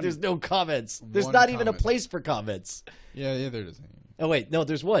comments. There's one not even a comment. place for comments. Yeah, there is. Oh wait, no,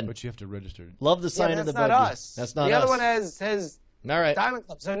 there's one. But you have to register. Love the sign of the buggy. That's not us. That's not the us. other one has All right. Diamond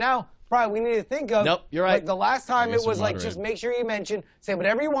Club. So now, Brian, we need to think of. Nope, you're right. Like the last time I it guess was we'll like moderate. just make sure you mention, say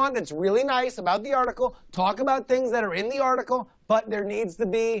whatever you want that's really nice about the article. Talk about things that are in the article, but there needs to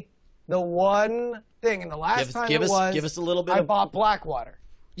be the one thing. And the last time give it was, us a little bit I of- bought Blackwater.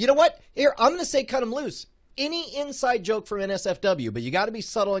 You know what? Here, I'm going to say cut them loose. Any inside joke from NSFW, but you got to be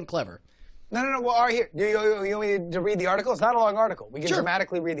subtle and clever. No. Well, all right, here. You want me to read the article? It's not a long article. We can Sure.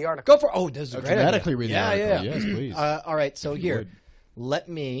 dramatically read the article. Go for. Oh, this is a great Dramatically idea. read the Yeah, article. yeah. Yes, please. All right, so here, would. let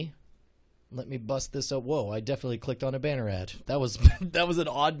me bust this up. Whoa, I definitely clicked on a banner ad. That was that was an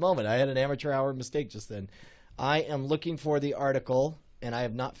odd moment. I had an amateur hour mistake just then. I am looking for the article, and I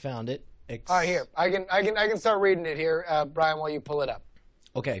have not found it. All right, here. I can start reading it here, Brian, while you pull it up.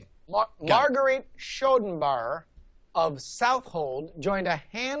 Okay. Marguerite Schodenbauer of Southold joined a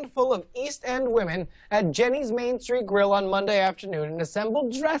handful of East End women at Jenny's Main Street Grill on Monday afternoon and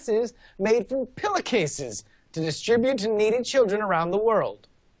assembled dresses made from pillowcases to distribute to needy children around the world.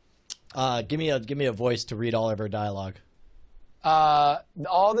 Give me a voice to read all of her dialogue.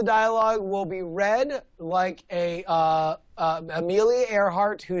 All the dialogue will be read like a Amelia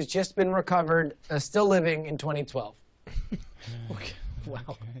Earhart who's just been recovered, still living in 2012. Okay. Wow.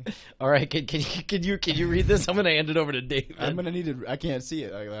 Okay. All right. Can you read this? I'm going to hand it over to David. I'm gonna need to. I can't see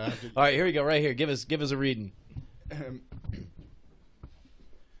it. All right. Here we go. Right here. Give us a reading.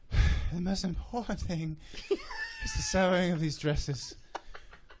 The most important thing is the sewing of these dresses.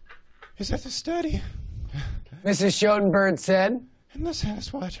 Is that the study? Mrs. Schoenberg said. And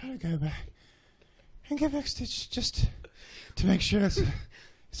that's why I try to go back and get back stitch just to make sure it's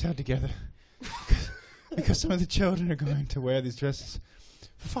held together. Because some of the children are going to wear these dresses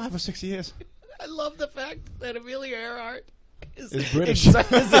for 5 or 6 years. I love the fact that Amelia Earhart is British.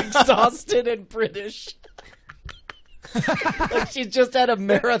 is exhausted and British. Like she just had a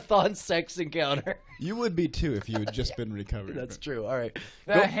marathon sex encounter. You would be too if you had just been recovered. That's true. All right.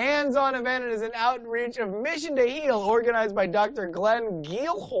 The hands-on event is an outreach of Mission to Heal organized by Dr. Glenn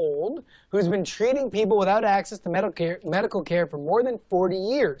Gielhold, who's been treating people without access to medical care for more than 40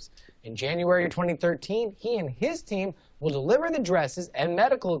 years. In January 2013, he and his team will deliver the dresses and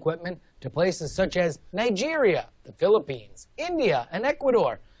medical equipment to places such as Nigeria, the Philippines, India, and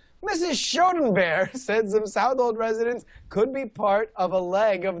Ecuador. Mrs. Schoenberg said some Southold residents could be part of a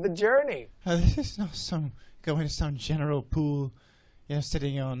leg of the journey. This is not going to some general pool,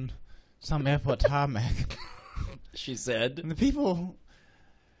 sitting on some airport tarmac. She said. And the people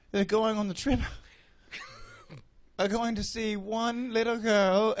that are going on the trip are going to see one little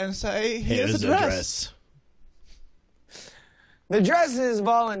girl and say, here's a dress. The dresses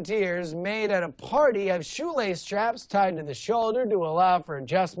volunteers made at a party have shoelace straps tied to the shoulder to allow for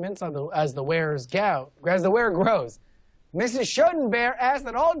adjustments as the wearer grows. Mrs. Schoenberg asked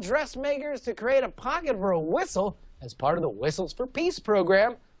that all dressmakers to create a pocket for a whistle as part of the Whistles for Peace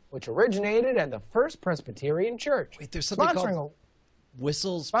program, which originated at the First Presbyterian Church. Wait, there's something called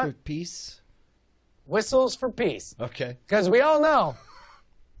Whistles for Peace? Whistles for Peace. Okay. Because we all know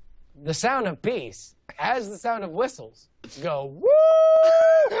the sound of peace, as the sound of whistles, go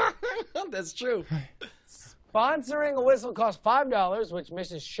woo! That's true. Sponsoring a whistle costs $5, which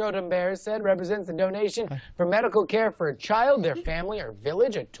Mrs. Schoenberg said represents a donation for medical care for a child, their family, or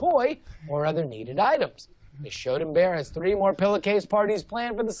village, a toy, or other needed items. Ms. Schoenberg has 3 more pillowcase parties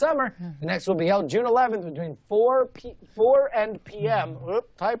planned for the summer. The next will be held June 11th between 4 and p.m.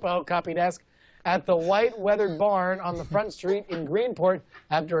 Typo, copy desk. At the White Weathered Barn on the Front Street in Greenport,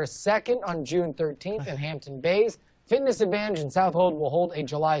 after a second on June 13th in Hampton Bays. Fitness Advantage in Southold will hold a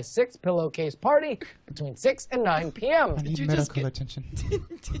July 6th pillowcase party between 6 and 9 p.m. I need medical attention.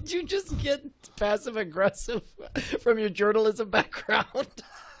 Did you just get passive-aggressive from your journalism background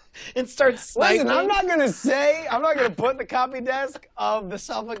and start sniping? Listen, I'm not going to put the copy desk of the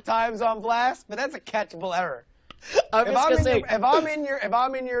Suffolk Times on blast, but that's a catchable error. If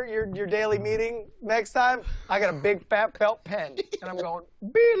I'm in your daily meeting next time, I got a big fat felt pen, and I'm going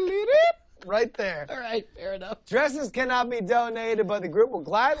right there. All right, fair enough. Dresses cannot be donated, but the group will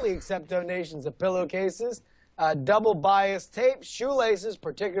gladly accept donations of pillowcases. double bias tape, shoelaces,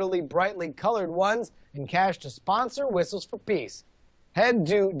 particularly brightly colored ones, and cash to sponsor Whistles for Peace. Head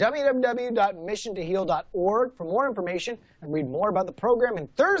to www.missiontoheal.org for more information and read more about the program in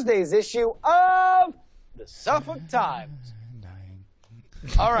Thursday's issue of the Suffolk Times. I'm dying.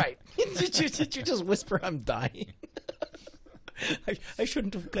 All right. Did you just whisper, I'm dying? I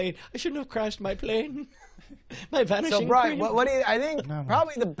shouldn't have played. I shouldn't have crashed my plane. My vanishing So, Brian, plane. what do you, I think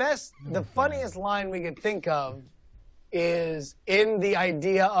probably the funniest line we could think of is in the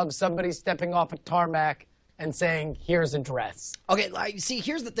idea of somebody stepping off a tarmac and saying, here's a dress. Okay, see,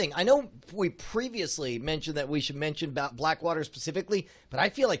 here's the thing. I know we previously mentioned that we should mention about Blackwater specifically, but I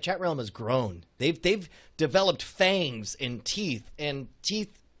feel like Chat Realm has grown. They've developed fangs and teeth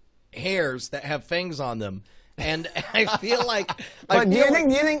hairs that have fangs on them. And I feel like... But do you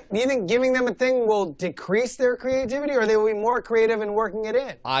think giving them a thing will decrease their creativity, or they will be more creative in working it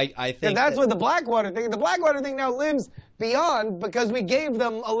in? I think that's what the Blackwater thing... The Blackwater thing now lives beyond because we gave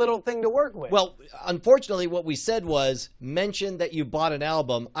them a little thing to work with. Well, unfortunately, what we said was mention that you bought an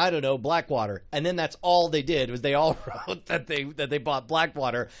album, I don't know, Blackwater, and then that's all they did was they all wrote that they bought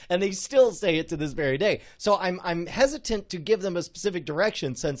Blackwater, and they still say it to this very day. So I'm hesitant to give them a specific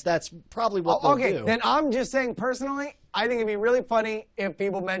direction since that's probably what they'll do. Okay, then I'm just saying personally, I think it'd be really funny if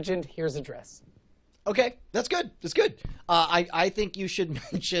people mentioned, here's a dress. Okay, that's good. That's good. I think you should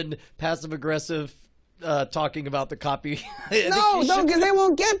mention passive-aggressive talking about the copy. No, because they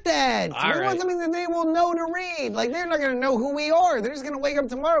won't get that. We right. want something that they will know to read. Like, they're not going to know who we are. They're just going to wake up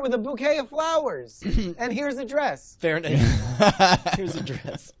tomorrow with a bouquet of flowers. And here's a dress. Fair enough. Here's a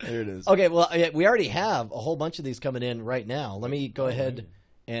dress. There it is. Okay, well, we already have a whole bunch of these coming in right now. Let me go ahead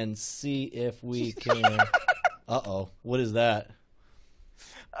and see if we can... Uh-oh. What is that?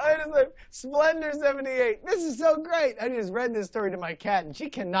 I just like, Splendor 78. This is so great. I just read this story to my cat, and she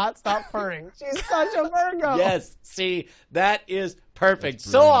cannot stop purring. She's such a Virgo. Yes. See, that is perfect.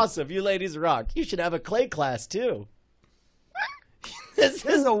 So awesome. You ladies rock. You should have a clay class, too. This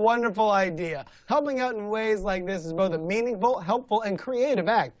is a wonderful idea. Helping out in ways like this is both a meaningful, helpful, and creative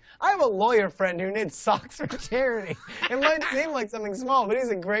act. I have a lawyer friend who knits socks for charity. It might seem like something small, but he's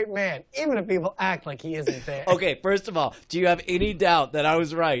a great man, even if people act like he isn't there. Okay, first of all, do you have any doubt that I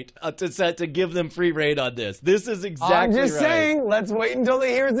was right to give them free reign on this? This is exactly right. I'm just saying, let's wait until the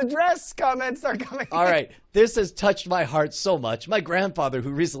here's a dress comments start coming All right, this has touched my heart so much. My grandfather,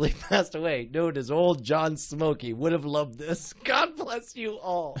 who recently passed away, known as Old John Smokey, would have loved this. God bless you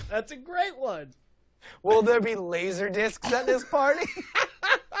all. That's a great one. Will there be laser discs at this party?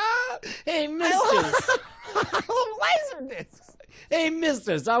 Hey, mistress. Laser discs. Hey,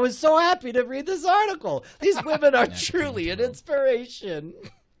 mistress, I was so happy to read this article. These women are truly an inspiration.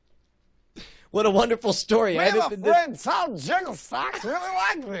 What a wonderful story. We have a friend, Tom Jiggle Socks, really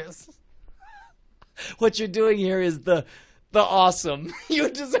like this. What you're doing here is the awesome. You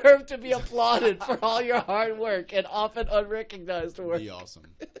deserve to be applauded for all your hard work and often unrecognized work. Be awesome.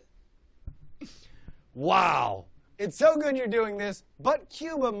 Wow. It's so good you're doing this, but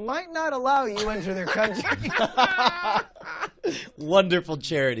Cuba might not allow you enter their country. Wonderful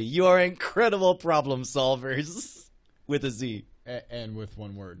charity. You are incredible problem solvers. With a Z. And with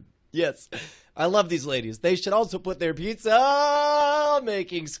one word. Yes. I love these ladies. They should also put their pizza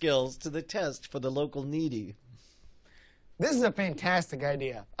making skills to the test for the local needy. This is a fantastic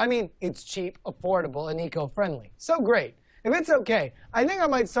idea. I mean, it's cheap, affordable, and eco-friendly. So great. If it's okay, I think I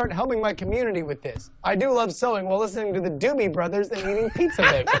might start helping my community with this. I do love sewing while listening to the Doobie Brothers and eating pizza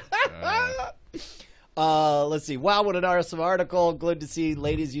bagels. Let's see. Wow, what an awesome article. Glad to see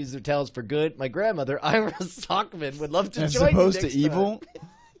ladies use their talents for good. My grandmother, Ira Sockman, would love to As join opposed you to next evil? time.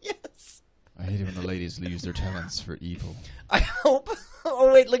 Yes. I hate it when the ladies use their talents for evil. I hope...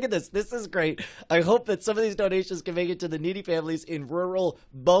 Oh, wait, look at this. This is great. I hope that some of these donations can make it to the needy families in rural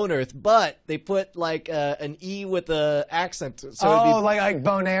Bone Earth, but they put like an E with an accent. So it'd be like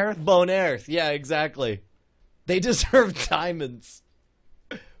Bone Earth? Bone Earth. Yeah, exactly. They deserve diamonds.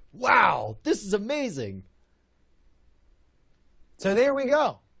 Wow, this is amazing. So there we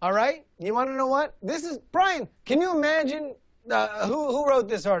go. All right? You want to know what? This is... Brian, can you imagine who wrote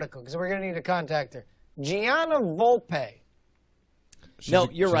this article? Because we're going to need to contact her. Gianna Volpe.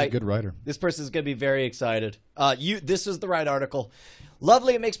 You're right. A good writer. This person's going to be very excited. This is the right article.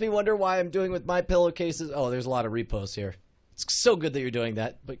 Lovely. It makes me wonder why I'm doing with my pillowcases. Oh, there's a lot of reposts here. It's so good that you're doing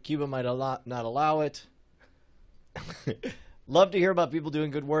that, but Cuba might not allow it. Love to hear about people doing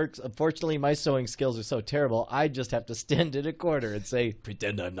good work. Unfortunately, my sewing skills are so terrible, I just have to stand in a corner and say,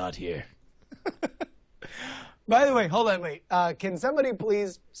 pretend I'm not here. By the way, hold on, wait. Can somebody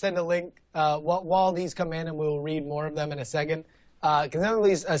please send a link while these come in, and we'll read more of them in a second. Can someone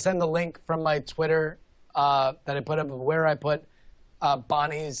please send the link from my Twitter that I put up of where I put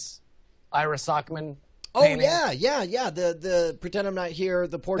Bonnie's Ira Sockman Oh painting. yeah. The Pretend I'm Not Here,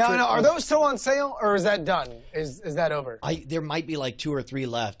 the portrait. No, are those still on sale, or is that done? Is that over? There might be like 2 or 3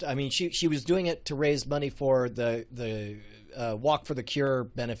 left. I mean, she was doing it to raise money for the Walk for the Cure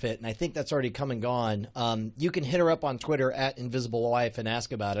benefit, and I think that's already come and gone. You can hit her up on Twitter at Invisible Wife and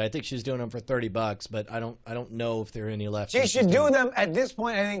ask about it. I think she's doing them for $30, but I don't know if there are any left. She should do them at this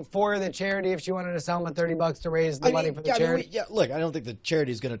point. I think for the charity, if she wanted to sell them at $30 to raise the money for the charity. Look, I don't think the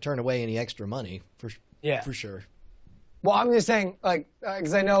charity is going to turn away any extra money for sure. Well, I'm just saying, like,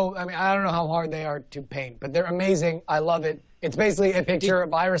 because I don't know how hard they are to paint, but they're amazing. I love it. It's basically a picture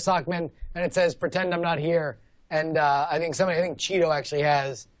of Ira Sockman, and it says "Pretend I'm Not Here." And I think Cheeto actually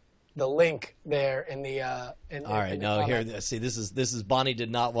has the link there in the. All right, now here, see, this is Bonnie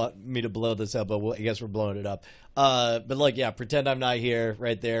did not want me to blow this up, but I guess we're blowing it up. But look, yeah, Pretend I'm Not Here,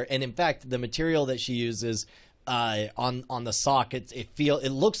 right there. And in fact, the material that she uses on the sock,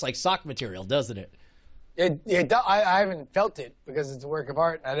 it looks like sock material, doesn't it? I haven't felt it because it's a work of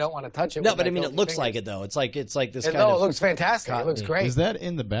art. I don't want to touch it. No, but I mean, it looks like it though. It's like this kind of. No, it looks fantastic. It looks great. Is that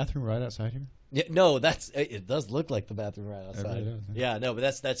in the bathroom right outside here? Yeah, no, it does look like the bathroom right outside. It really does, yeah, no,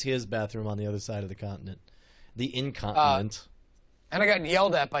 but that's his bathroom on the other side of the continent, the incontinent. And I got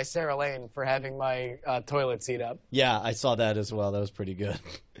yelled at by Sarah Lane for having my toilet seat up. Yeah, I saw that as well. That was pretty good.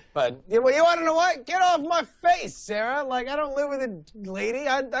 But you want to know what? Get off my face, Sarah. Like, I don't live with a lady.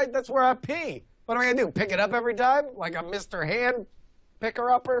 That's where I pee. What am I gonna do? Pick it up every time, like a Mr. Hand picker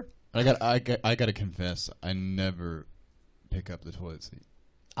upper? I got to confess, I never pick up the toilet seat.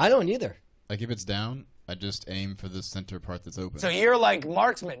 I don't either. Like, if it's down, I just aim for the center part that's open. So you're like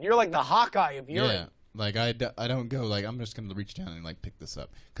marksman. You're like the Hawkeye of urine. Yeah. Like, I don't go, like, I'm just going to reach down and, like, pick this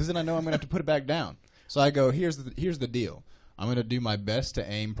up. Because then I know I'm going to have to put it back down. So I go, here's the deal. I'm going to do my best to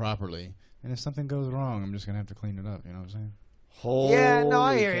aim properly. And if something goes wrong, I'm just going to have to clean it up. You know what I'm saying? Yeah, no,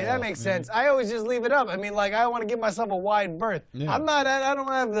 I hear you. That makes sense. I always just leave it up. I mean, like, I want to give myself a wide berth. Yeah. I don't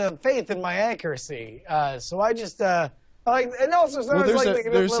have the faith in my accuracy. So I just, like, and also Well,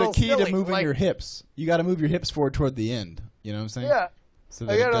 there's a key to moving like, your hips. You got to move your hips forward toward the end. You know what I'm saying? Yeah. So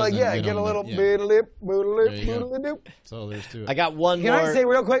I gotta get a little boodle-lip, boodle-lip. That's all there's to it. I got one Can more. I say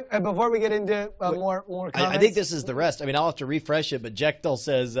real quick before we get into more comments? I think this is the rest. I mean, I'll have to refresh it, but Jekyll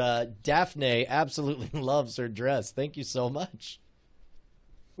says Daphne absolutely loves her dress. Thank you so much.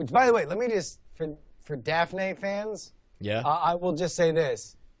 Which, by the way, let me just for Daphne fans. Yeah. I will just say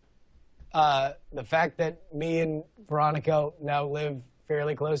this: the fact that me and Veronica now live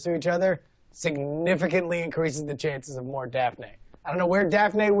fairly close to each other significantly increases the chances of more Daphne. I don't know where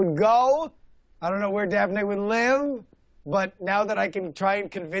Daphne would go. I don't know where Daphne would live. But now that I can try and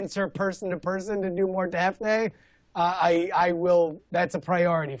convince her person to person to do more Daphne, I will. That's a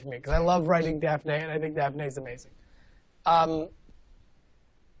priority for me because I love writing Daphne, and I think Daphne's amazing. Let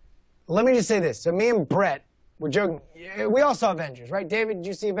me just say this. So me and Brett were joking. We all saw Avengers, right? David, did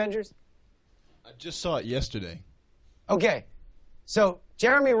you see Avengers? I just saw it yesterday. Okay. So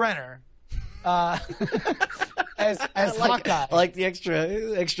Jeremy Renner as Hawkeye. I like the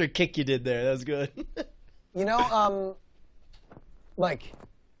extra kick you did there. That was good. You know, like,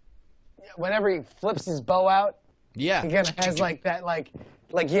 whenever he flips his bow out, yeah, he kind of has like that, like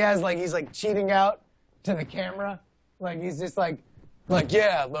he's like cheating out to the camera. Like he's just like,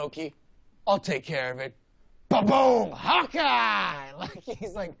 yeah, Loki, I'll take care of it. Ba-boom, Hawkeye! Like he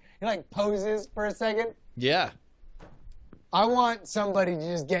poses for a second. Yeah. I want somebody to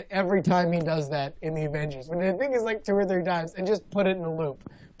just get every time he does that in the Avengers. But I think it's like 2 or 3 times, and just put it in a loop.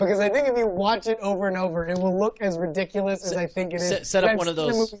 Because I think if you watch it over and over, it will look as ridiculous as I think it is. Set up one of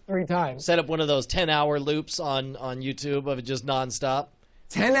those. The movie 3 times. Set up one of those 10-hour loops on YouTube of it just nonstop.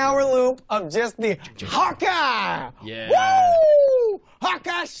 10-hour loop of just the Hawkeye. Yeah. Woo!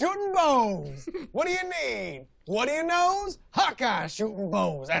 Hawkeye shooting bows. What do you need? What do you knows? Hawkeye shooting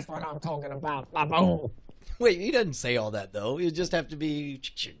bows. That's what I'm talking about. Boom. Wait, he doesn't say all that though. You just have to be.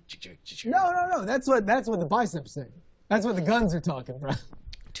 No. That's what the biceps say. That's what the guns are talking about.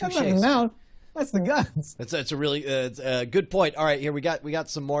 That's not the mouth. That's the guns. That's a really good point. All right, here we got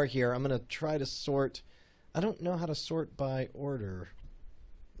some more here. I'm gonna try to sort. I don't know how to sort by order.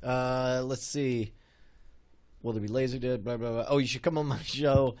 Let's see. Will there be laser dead? Blah blah blah. Oh, you should come on my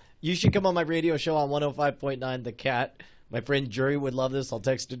show. You should come on my radio show on 105.9 The Cat. My friend Jury would love this. I'll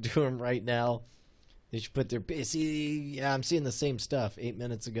text it to him right now. They should put their yeah, I'm seeing the same stuff. 8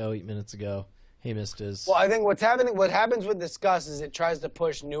 minutes ago. Hey, Misters. Well, I think what happens with Discuss is it tries to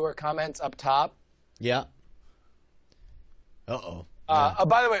push newer comments up top. Yeah. Uh-oh. Oh,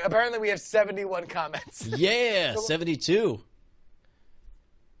 by the way, apparently we have 71 comments. Yeah, 72.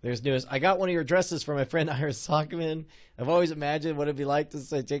 There's news. I got one of your dresses from my friend Iris Sockman. I've always imagined what it'd be like to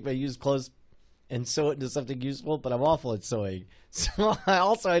say, take my used clothes and sew it into something useful, but I'm awful at sewing. So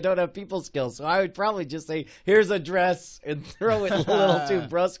I don't have people skills. So I would probably just say, here's a dress, and throw it a little too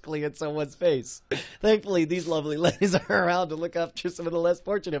brusquely in someone's face. Thankfully, these lovely ladies are around to look after some of the less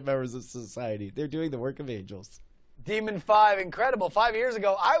fortunate members of society. They're doing the work of angels. Demon 5, incredible. 5 years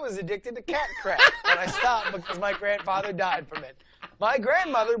ago, I was addicted to cat crap, and I stopped because my grandfather died from it. My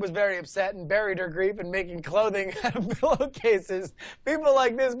grandmother was very upset and buried her grief in making clothing out of pillowcases. People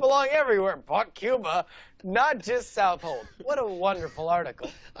like this belong everywhere, but Cuba, not just Southold. What a wonderful article.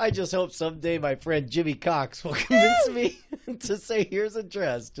 I just hope someday my friend Jimmy Cox will convince me to say, here's a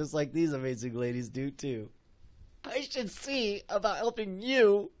dress, just like these amazing ladies do, too. I should see about helping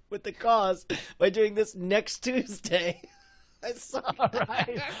you with the cause by doing this next Tuesday.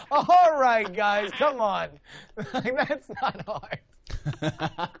 All right, guys, come on. That's not hard.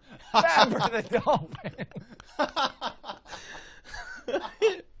 Fabber the Dolphin.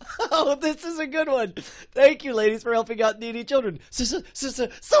 Oh, this is a good one. Thank you, ladies, for helping out needy children.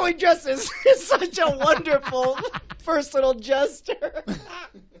 Sewing dresses is such a wonderful personal gesture.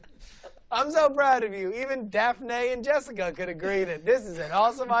 I'm so proud of you. Even Daphne and Jessica could agree that this is an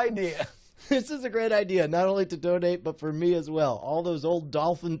awesome idea. This is a great idea, not only to donate, but for me as well. All those old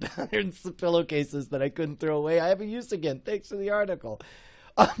dolphin patterns pillowcases that I couldn't throw away, I haven't used again. Thanks for the article.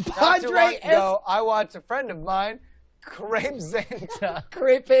 Not too long ago, I watched a friend of mine, Crepe Santa.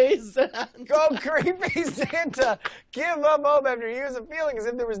 Crepe Santa. Go Creepy Santa. Give up hope after years of feeling as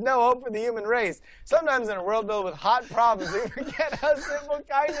if there was no hope for the human race. Sometimes in a world filled with hot problems, we forget how simple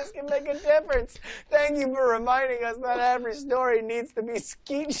kindness can make a difference. Thank you for reminding us that every story needs to be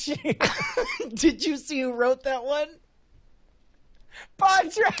skeet sheet. Did you see who wrote that one?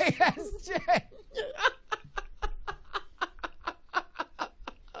 Padre SJ.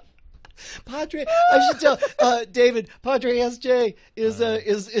 Padre, I should tell David. Padre SJ is a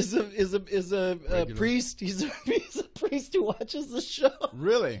priest. He's a priest who watches the show.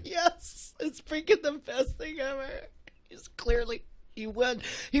 Really? Yes, it's freaking the best thing ever. He's clearly he won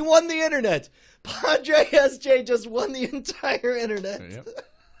the internet. Padre SJ just won the entire internet. Yep.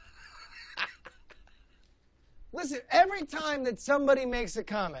 Listen, every time that somebody makes a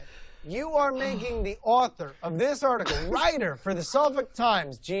comment, you are making the author of this article, writer for the Suffolk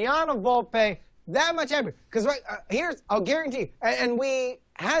Times, Gianna Volpe, that much happier. Because I'll guarantee you, and we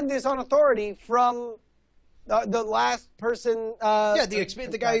had this on authority from the last person.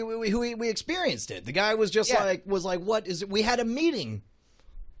 The guy who we experienced it. The guy was just like, what is it? We had a meeting.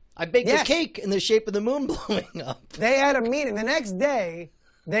 I baked a cake in the shape of the moon blowing up. They had a meeting. The next day,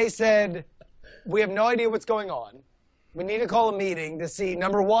 they said, we have no idea what's going on. We need to call a meeting to see,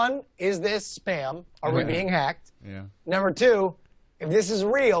 number one, is this spam? Are we being hacked? Yeah. Number two, if this is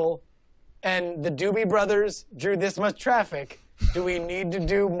real and the Doobie Brothers drew this much traffic, do we need to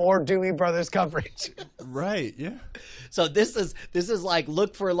do more Doobie Brothers coverage? Right, yeah. So this is like,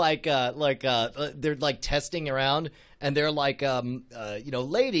 look for they're like testing around, and they're like,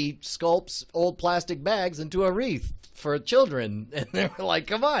 lady sculpts old plastic bags into a wreath for children. And they're like,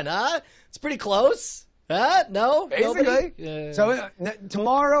 come on, huh? It's pretty close. No? Basically. So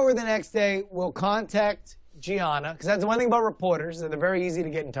tomorrow or the next day, we'll contact Gianna, because that's the one thing about reporters, that they're very easy to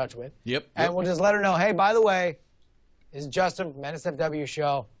get in touch with. Yep. And we'll just let her know, hey, by the way, this is Justin from NSFW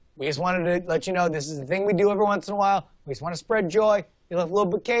show. We just wanted to let you know this is the thing we do every once in a while. We just want to spread joy. You left a little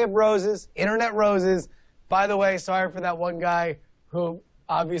bouquet of roses, internet roses. By the way, sorry for that one guy who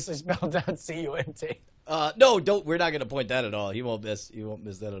obviously spelled out C-U-N-T. No, don't. We're not going to point that at all. He won't miss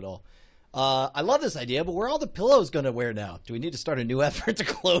that at all. I love this idea, but where are all the pillows going to wear now? Do we need to start a new effort to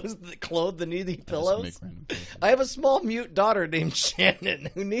clothe the needy pillows? I have a small mute daughter named Shannon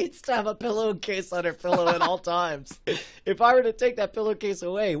who needs to have a pillowcase on her pillow at all times. If I were to take that pillowcase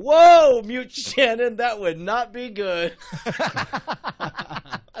away, whoa, mute Shannon, that would not be good.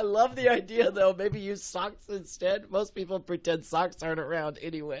 I love the idea, though. Maybe use socks instead. Most people pretend socks aren't around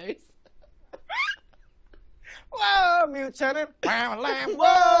anyways. Whoa, mute Shannon.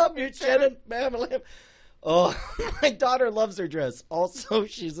 Whoa, mute Shannon. Oh, my daughter loves her dress. Also,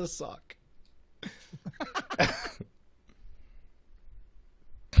 she's a sock.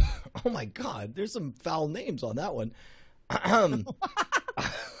 Oh, my God. There's some foul names on that one.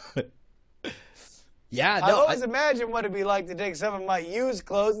 Yeah, I always imagine what it'd be like to take some of my used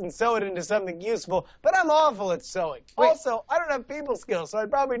clothes and sew it into something useful, but I'm awful at sewing. Wait. Also, I don't have people skills, so I'd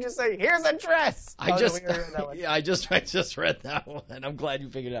probably just say, "Here's a dress." I just read that one. I'm glad you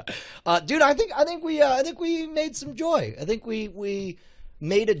figured it out, dude. I think we made some joy. I think we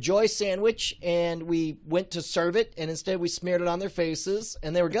made a Joy sandwich, and we went to serve it, and instead we smeared it on their faces,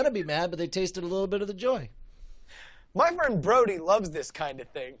 and they were going to be mad, but they tasted a little bit of the Joy. My friend Brody loves this kind of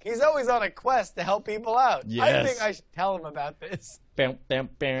thing. He's always on a quest to help people out. Yes. I think I should tell him about this. Here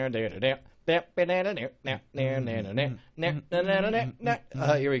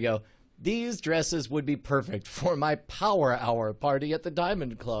we go. These dresses would be perfect for my power hour party at the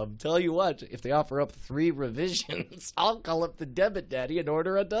Diamond Club. Tell you what, if they offer up 3 revisions, I'll call up the debit daddy and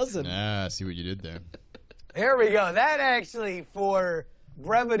order a dozen. Ah, I see what you did there. Here we go. That actually, for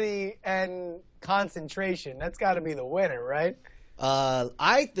brevity and concentration, that's got to be the winner, right?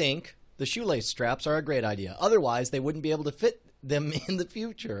 I think the shoelace straps are a great idea. Otherwise, they wouldn't be able to fit them in the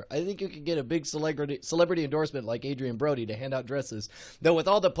future. I think you could get a big celebrity endorsement like Adrian Brody to hand out dresses. Though with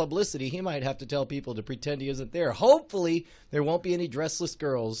all the publicity, he might have to tell people to pretend he isn't there. Hopefully, there won't be any dressless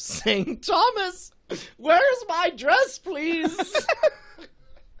girls saying, "Thomas, where's my dress, please?"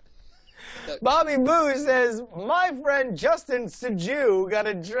 Bobby Boo says, my friend Justin Seju got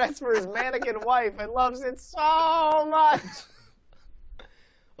a dress for his mannequin wife and loves it so much.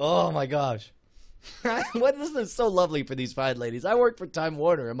 Oh, my gosh. What is this so lovely for these fine ladies? I work for Time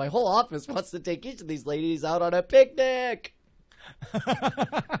Warner, and my whole office wants to take each of these ladies out on a picnic.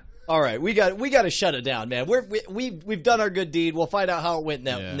 All right, we got to shut it down, man. We've done our good deed. We'll find out how it went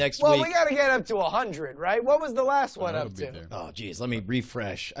next Well, week. we got to get up to 100, right? What was the last one up to? Oh, geez, let me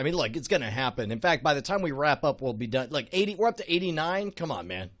refresh. I mean, look, it's going to happen. In fact, by the time we wrap up, we'll be done. Like 80, we're up to 89. Come on,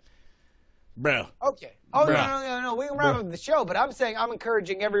 man. Bro. Okay. Oh, no. We can wrap up the show, but I'm saying I'm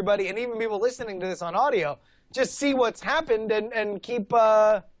encouraging everybody, and even people listening to this on audio, just see what's happened and keep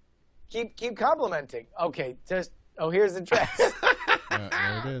complimenting. Okay, here's the dress.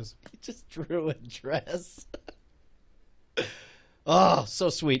 There it is. He just drew a dress. Oh, so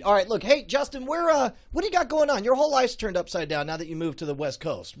sweet. All right, look, hey, Justin, what do you got going on? Your whole life's turned upside down now that you moved to the West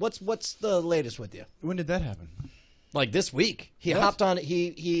Coast. What's the latest with you? When did that happen? Like this week. He hopped on,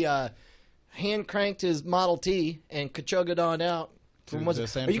 he hand cranked his Model T and ka-chugged on out.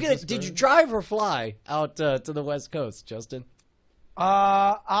 Did you drive or fly out to the West Coast, Justin?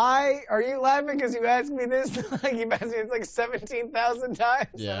 Are you laughing because you asked me this? Like you've asked me it's like 17,000 times.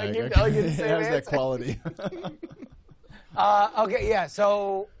 Yeah, I keep telling you the same how's answer. that quality? Okay, yeah.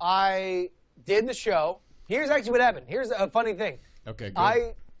 So I did the show. Here's actually what happened. Here's a funny thing. Okay, good.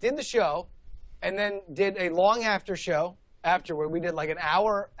 I did the show, and then did a long after show afterward. We did like an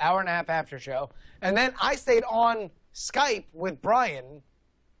hour and a half after show, and then I stayed on Skype with Brian,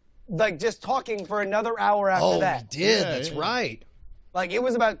 like just talking for another hour after that. Oh, we did. That's right. Like, it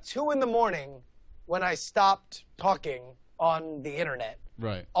was about 2 in the morning when I stopped talking on the internet.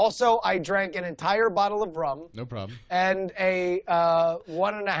 Right. Also, I drank an entire bottle of rum. No problem. And a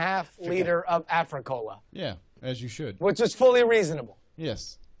 1.5 liter of Africola. Yeah, as you should. Which was fully reasonable.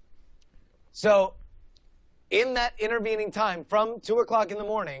 Yes. So, in that intervening time, from 2 o'clock in the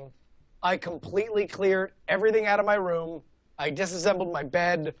morning, I completely cleared everything out of my room. I disassembled my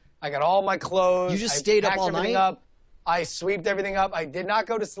bed. I got all my clothes. You just stayed up all night? I sweeped everything up. I did not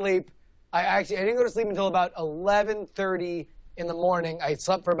go to sleep. I didn't go to sleep until about 11:30 in the morning. I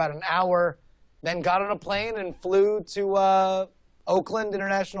slept for about an hour, then got on a plane and flew to Oakland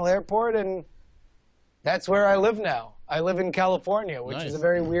International Airport, and that's where I live now. I live in California, which is a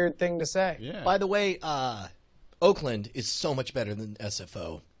very weird thing to say. Yeah. By the way, Oakland is so much better than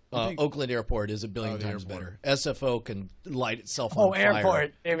SFO. Oakland Airport is a billion times better. SFO can light itself on fire.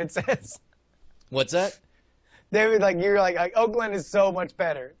 Airport, David says. What's that? David, you're like, Oakland is so much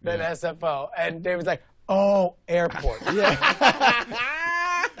better than SFO. And David's like, oh, airport. Yeah.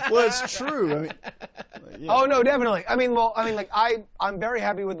 Well, it's true. I mean, yeah. Oh, no, definitely. I'm very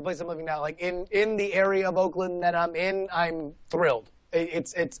happy with the place I'm living now. Like, in the area of Oakland that I'm in, I'm thrilled.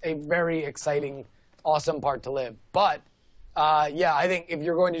 It's a very exciting, awesome part to live. But, yeah, I think if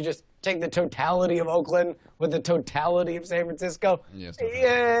you're going to just take the totality of Oakland with the totality of San Francisco, yes,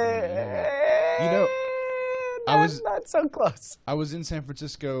 yeah. You know, not so close. I was in San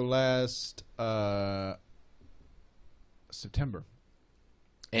Francisco last September.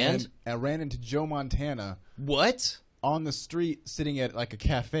 And I ran into Joe Montana. What? On the street, sitting at like a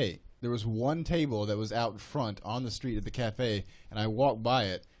cafe. There was one table that was out front on the street at the cafe, and I walked by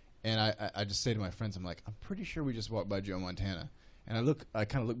it, and I just say to my friends, I'm like, I'm pretty sure we just walked by Joe Montana. And I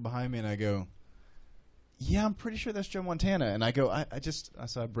kind of look behind me, and I go, yeah, I'm pretty sure that's Joe Montana. And I go,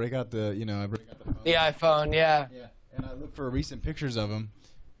 so I break out the phone. The iPhone, yeah. Yeah. And I look for recent pictures of him,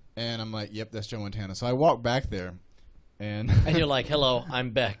 and I'm like, yep, that's Joe Montana. So I walk back there, and you're like, hello,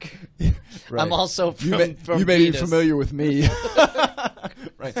 I'm Beck. Right. I'm also from you may be familiar with me.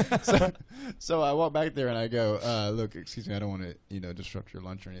 Right. So I walk back there and I go, look, excuse me, I don't want to, disrupt your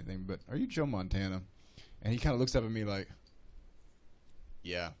lunch or anything, but are you Joe Montana? And he kind of looks up at me like,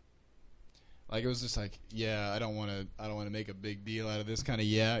 yeah. Like it was just like, yeah, I don't want to make a big deal out of this kind of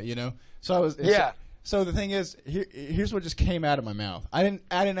So I was So the thing is, here's what just came out of my mouth. I didn't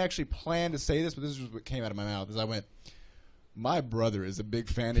actually plan to say this, but this is what came out of my mouth. Is I went, my brother is a big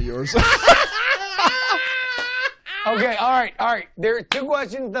fan of yours. Okay, all right. There are two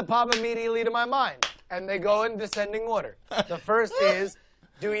questions that pop immediately to my mind, and they go in descending order. The first is,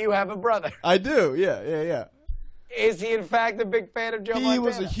 do you have a brother? I do, yeah. Is he, in fact, a big fan of Joe Montana? He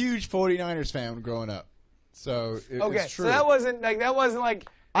was a huge 49ers fan growing up. So it's true. So that wasn't like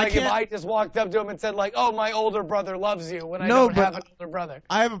if I just walked up to him and said like, "Oh, my older brother loves you," when I don't have an older brother.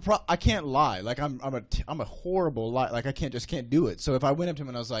 I can't lie. Like I'm a horrible lie. Like I can't do it. So if I went up to him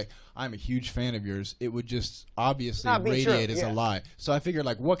and I was like, "I'm a huge fan of yours," it would just obviously radiate as a lie. So I figured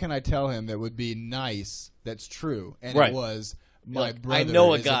like, what can I tell him that would be nice? That's true. And it was my brother. I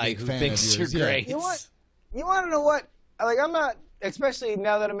know a guy who thinks you're great. You want to know what? Like I'm not. Especially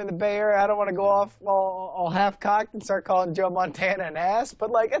now that I'm in the Bay Area, I don't want to go off all half-cocked and start calling Joe Montana an ass, but,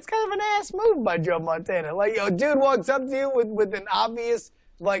 like, it's kind of an ass move by Joe Montana. Like, dude walks up to you with an obvious,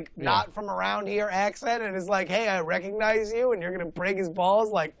 like, not from around here accent and is like, hey, I recognize you, and you're going to break his balls?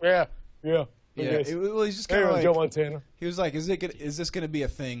 Like, yeah. Well, he's just kind of like, Joe Montana. He was like, is this going to be a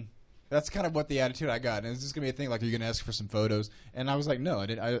thing? That's kind of what the attitude I got. And is this going to be a thing? Like, are you going to ask for some photos? And I was like, no, I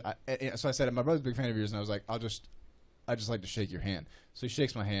didn't. So I said, my brother's a big fan of yours, and I was like, I just like to shake your hand. So he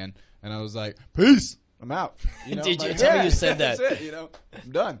shakes my hand, and I was like, peace, I'm out. Did you tell me you said that? That's it,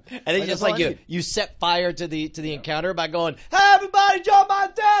 I'm done. And then just like you set fire to the encounter by going, hey, everybody, Joe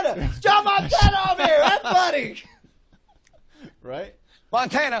Montana! It's Joe Montana over here, everybody! Right?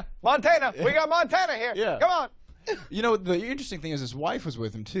 Montana, we got Montana here. Yeah. Come on. The interesting thing is his wife was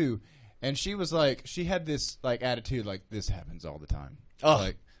with him, too, and she was like, she had this like attitude like, this happens all the time. Oh.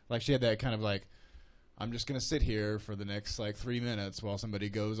 Like she had that kind of like, I'm just going to sit here for the next, 3 minutes while somebody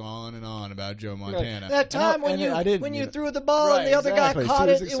goes on and on about Joe Montana. That time when you threw the ball and the other guy caught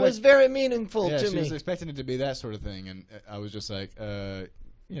it, it was very meaningful to me. She was expecting it to be that sort of thing, and I was just like, hi,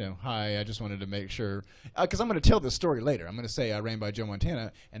 I just wanted to make sure. Because I'm going to tell this story later. I'm going to say I ran by Joe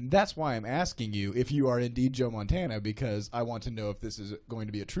Montana, and that's why I'm asking you if you are indeed Joe Montana, because I want to know if this is going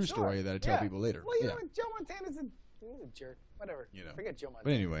to be a true story that I tell people later. Well, know what? Joe Montana's a jerk. Whatever. Forget Joe Montana.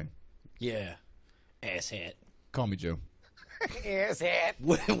 But anyway. Yeah. Asshat. Call me Joe. Asshat.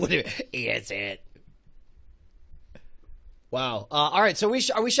 Asshat. Wow. All right. So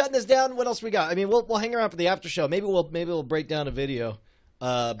are we shutting this down? What else we got? I mean, we'll hang around for the after show. Maybe we'll break down a video.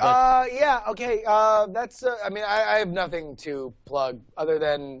 Yeah. Okay. That's. I mean, I have nothing to plug other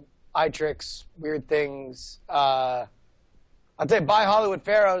than eye tricks, weird things. I'll tell you, buy Hollywood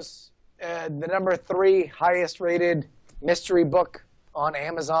Pharaohs, the number 3 highest rated mystery book on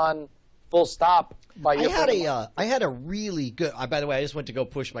Amazon. Full stop. I had a really good. By the way, I just went to go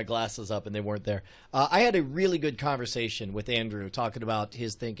push my glasses up and they weren't there. I had a really good conversation with Andrew talking about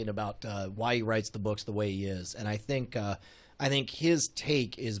his thinking about why he writes the books the way he is, and I think his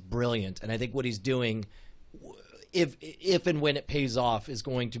take is brilliant, and I think what he's doing, if and when it pays off, is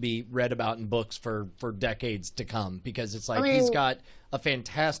going to be read about in books for decades to come, because it's like he's got a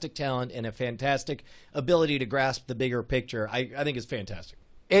fantastic talent and a fantastic ability to grasp the bigger picture. I think it's fantastic.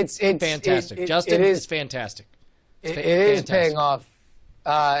 It's fantastic. Justin, it's fantastic. It is paying off,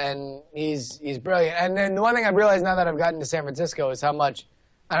 and he's brilliant. And then the one thing I've realized now that I've gotten to San Francisco is how much,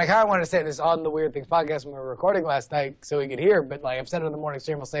 and I kind of want to say this on the Weird Things podcast when we were recording last night so we could hear, but I've said it in the morning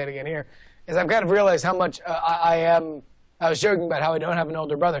stream, I'll say it again here, is I've kind of realized how much I was joking about how I don't have an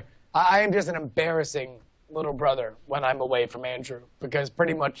older brother. I am just an embarrassing little brother when I'm away from Andrew, because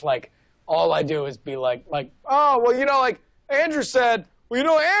pretty much all I do is be like, oh, well, Andrew said,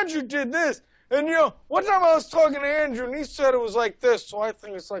 well, Andrew did this. And, one time I was talking to Andrew, and he said it was like this, so I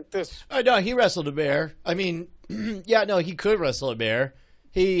think it's like this. No, he wrestled a bear. I mean, he could wrestle a bear.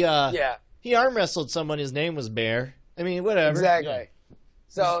 He arm wrestled someone, his name was Bear. I mean, whatever. Exactly. Yeah.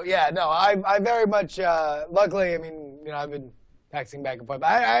 So, I very much, luckily, I've been texting back and forth. But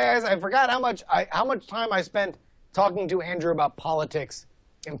I forgot how much time I spent talking to Andrew about politics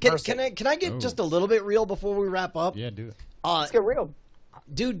in person. Can I get just a little bit real before we wrap up? Yeah, do it. Let's get real.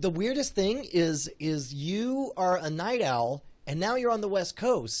 Dude, the weirdest thing is you are a night owl, and now you're on the West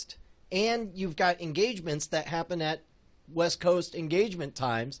Coast, and you've got engagements that happen at West Coast engagement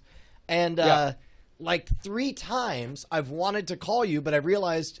times, and 3 times I've wanted to call you, but I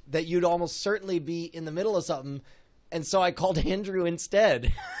realized that you'd almost certainly be in the middle of something, and so I called Andrew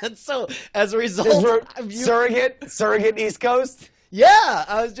instead. And so as a result, surrogate East Coast. Yeah,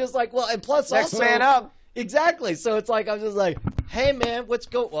 I was just like, well, and plus Next also man up. Exactly. So it's like I was just like, hey man, what's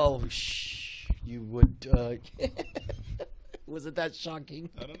go? Well, shh, you would. Was it that shocking?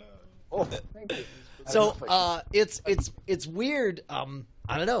 I don't know. Oh, thank you. So it's weird.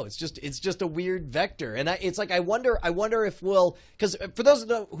 I don't know. It's just a weird vector, and it's like I wonder if we'll, because for those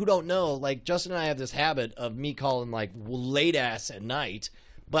who don't know, like Justin and I have this habit of me calling like late ass at night,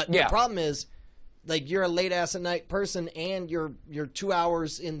 but the problem is, like, you're a late ass at night person, and you're 2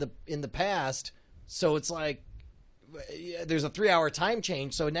 hours in the past, so it's like there's a 3-hour time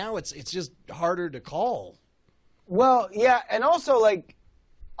change. So now it's just harder to call. Well, yeah, and also like.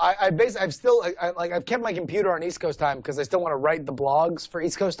 I've kept my computer on East Coast time because I still want to write the blogs for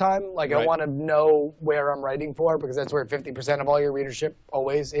East Coast time. Like, I want to know where I'm writing for, because that's where 50% of all your readership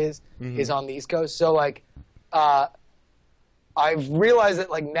always is on the East Coast. So, like, I've realized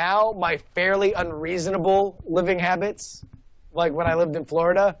that, like, now my fairly unreasonable living habits, like when I lived in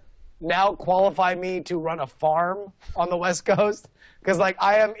Florida, now qualify me to run a farm on the West Coast. Because, like,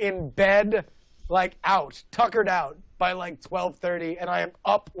 I am in bed, like, tuckered out by like 12:30, and I am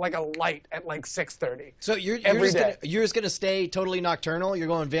up like a light at like 6:30. So you're just gonna stay totally nocturnal? You're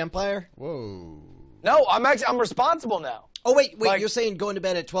going vampire? Whoa. No, I'm responsible now. Oh wait, like, you're saying going to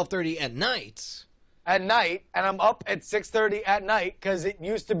bed at 12:30 at night? At night, and I'm up at 6:30 at night, because it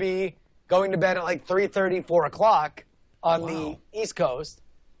used to be going to bed at like 3:30, 4 o'clock on the East Coast,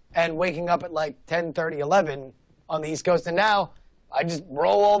 and waking up at like 10:30, 11 on the East Coast, and now I just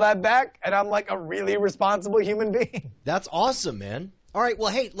roll all that back, and I'm like a really responsible human being. That's awesome, man. All right,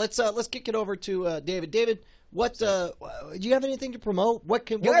 well, hey, let's kick it over to David. David, what do you have anything to promote?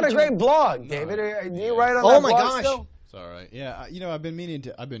 You got a great blog, David. Do you write on that Oh my blog gosh. still? It's all right. Yeah, I've been meaning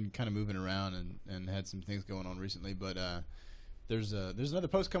to. I've been kind of moving around and had some things going on recently, but there's another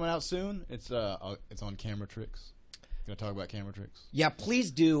post coming out soon. It's on camera tricks. Gonna talk about camera tricks. Yeah, please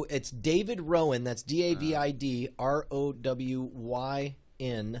do. It's David Rowyn. That's DavidRowyn.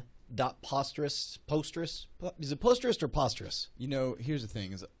 Posterous. Is it posterous or posterous? You know, here's the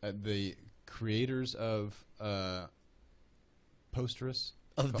thing: is the creators of Posterous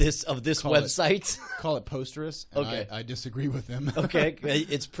of this website call it Posterous. And okay, I disagree with them. Okay,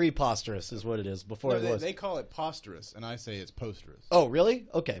 it's preposterous is what it is. Before it was. They call it Posterous, and I say it's Posterous. Oh, really?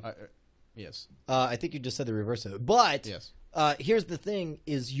 Okay. Yes. I think you just said the reverse of it. But yes. Here's the thing,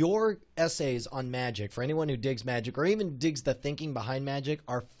 is your essays on magic, for anyone who digs magic or even digs the thinking behind magic,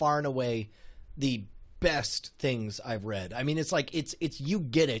 are far and away the best things I've read. I mean, it's like it's you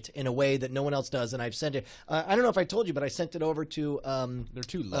get it in a way that no one else does, and I've sent it. I don't know if I told you, but I sent it over to. They're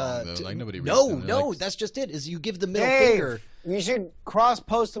too long, though. Like nobody reads them. No, like, that's just it. Is you give the middle Dave, finger. You should cross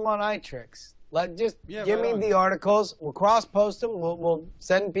post them on iTricks. Give me on. the articles. We'll cross post them. We'll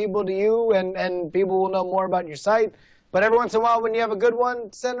send people to you, and people will know more about your site. But every once in a while, when you have a good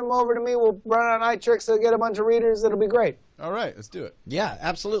one, send them over to me. We'll run on iTricks. They'll get a bunch of readers. It'll be great. All right, let's do it. Yeah,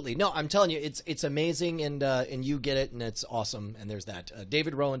 absolutely. No, I'm telling you, it's amazing, and you get it, and it's awesome. And there's that.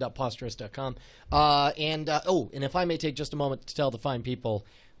 DavidRowyn.posterous.com. And if I may take just a moment to tell the fine people,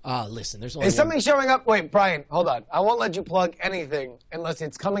 listen, there's only Is something showing up? Wait, Brian, hold on. I won't let you plug anything unless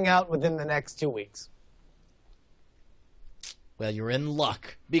it's coming out within the next 2 weeks. Well, you're in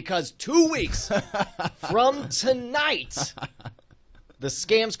luck, because 2 weeks from tonight, the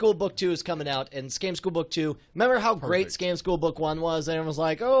Scam School Book 2 is coming out, and Scam School Book 2, remember how great Scam School Book 1 was? And everyone was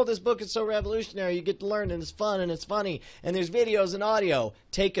like, oh, this book is so revolutionary, you get to learn, and it's fun, and it's funny, and there's videos and audio.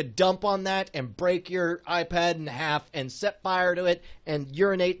 Take a dump on that and break your iPad in half and set fire to it and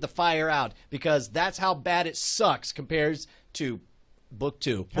urinate the fire out, because that's how bad it sucks compared to Book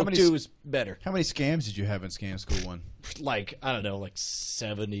 2. Book 2 is better. How many scams did you have in Scam School 1? Like, I don't know, like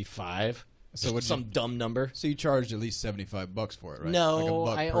 75. So some dumb number. So you charged at least $75 for it, right? No,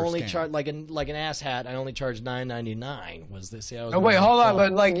 like I only charged like an ass hat. I only charged $9.99. Was this? Oh wait, hold on,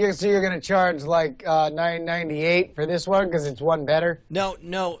 but like you're gonna charge like $9.98 for this one because it's one better. No,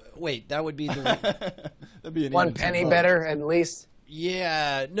 wait, that would be the that'd be an 1 penny better at least.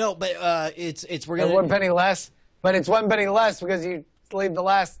 Yeah, no, but we're gonna 1 penny less, but it's 1 penny less because you leave the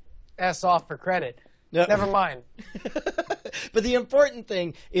last S off for credit. No. Never mind. But the important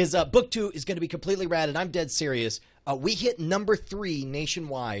thing is Book 2 is going to be completely rad, and I'm dead serious. We hit number 3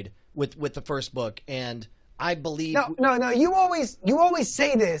 nationwide with the first book, and I believe... No. You always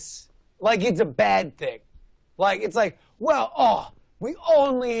say this like it's a bad thing. Like, it's like, well, we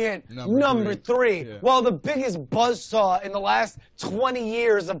only hit number 3. Yeah. Well, the biggest buzzsaw in the last 20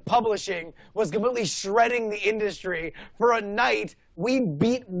 years of publishing was completely shredding the industry. For a night, we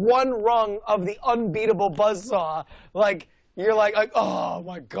beat one rung of the unbeatable buzzsaw. Like, you're like, oh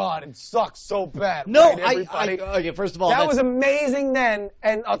my God, it sucks so bad. No, right, everybody? okay, first of all, that was amazing then,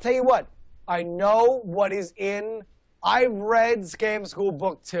 and I'll tell you what, I know what is in, I've read Scam School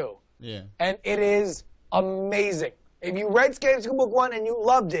Book 2. Yeah. And it is amazing. If you read Scam School Book 1 and you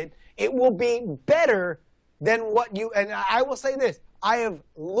loved it, it will be better than what you, and I will say this, I have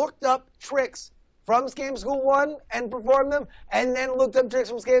looked up tricks from Scam School 1 and performed them, and then looked up tricks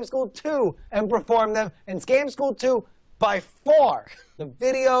from Scam School 2 and performed them, and Scam School 2, by far, the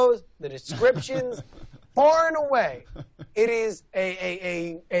videos, the descriptions, far and away, it is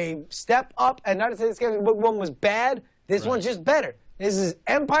a step up, and not to say the Scam School Book 1 was bad, this one's just better. This is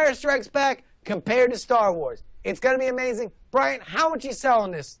Empire Strikes Back compared to Star Wars. It's going to be amazing. Brian, how much you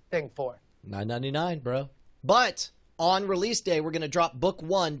selling this thing for? $9.99, bro. But on release day, we're going to drop book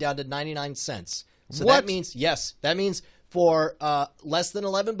 1 down to 99 cents. So that means, yes, that means for less than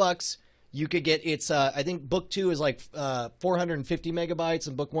 $11, you could get, I think book 2 is like 450 megabytes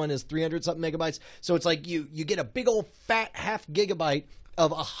and book 1 is 300 something megabytes. So it's like you get a big old fat half gigabyte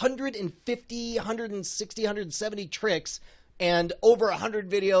of 150, 160, 170 tricks and over 100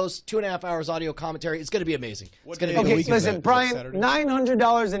 videos, 2.5 hours audio commentary. It's going to be amazing. It's going to be okay. Listen, Brian,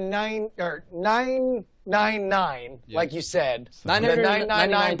 $900 and $999, like you said, the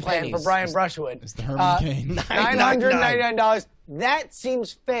 $999 plan for Brian Brushwood. It's the Herman Cain. $999. That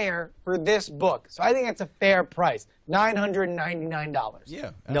seems fair for this book. So I think that's a fair price. $999.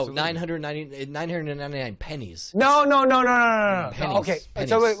 Yeah. No, 999 pennies. No. Pennies. Okay. Pennies.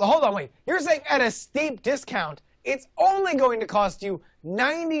 So wait, hold on, wait. You're saying at a steep discount, it's only going to cost you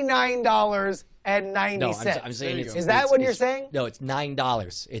 $99.90. No, I'm saying is that what you're saying? No, it's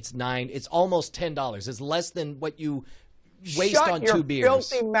 $9. It's almost $10. It's less than what you waste on 2 beers. Shut your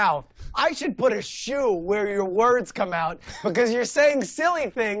filthy mouth. I should put a shoe where your words come out because you're saying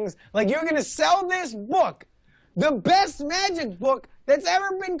silly things like you're going to sell this book, the best magic book that's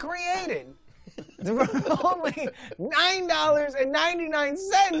ever been created, for only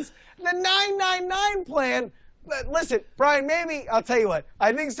 $9.99. The $999 plan. But listen, Brian, maybe, I'll tell you what,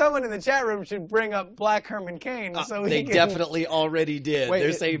 I think someone in the chat room should bring up Black Herman Cain. So they definitely already did. Wait,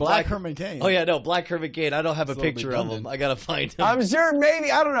 they're saying Black Herman Cain. Oh, yeah, no, Black Herman Cain. I don't have a picture of him. I got to find him. I'm sure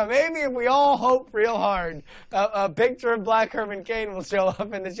maybe, I don't know, maybe if we all hope real hard, a picture of Black Herman Cain will show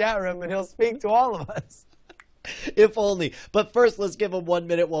up in the chat room and he'll speak to all of us. If only. But first, let's give him 1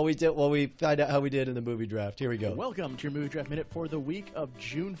 minute while we find out how we did in the movie draft. Here we go. Welcome to your Movie Draft Minute for the week of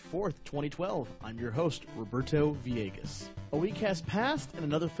June 4th, 2012. I'm your host, Roberto Villegas. A week has passed and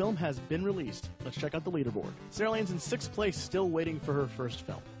another film has been released. Let's check out the leaderboard. Sarah Lane's in 6th place, still waiting for her first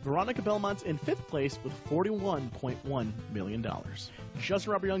film. Veronica Belmont's in 5th place with $41.1 million.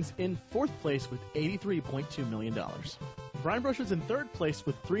 Justin Robert Young's in 4th place with $83.2 million. Brian Brushwood's in 3rd place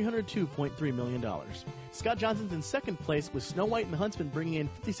with $302.3 million. Scott Johnson's in 2nd place with Snow White and the Huntsman bringing in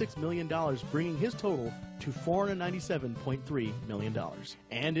 $56 million, bringing his total to $497.3 million.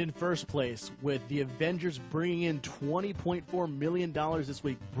 And in 1st place with The Avengers bringing in $20.4 million this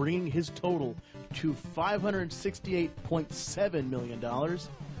week, bringing his total to $568.7 million.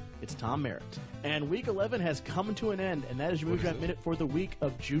 It's Tom Merritt. And Week 11 has come to an end, and that is your Movie Draft Minute for the week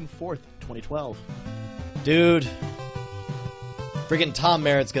of June 4th, 2012. Dude. Freaking Tom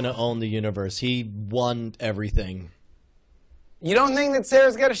Merritt's going to own the universe. He won everything. You don't think that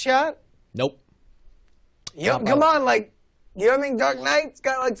Sarah's got a shot? Nope. Come on, like, you don't think Dark Knight's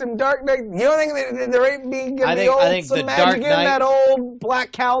got like some Dark Knight? You don't think that there ain't gonna be some magic in that old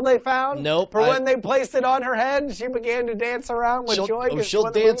black cowl they found? Nope. For when they placed it on her head, she began to dance around with joy.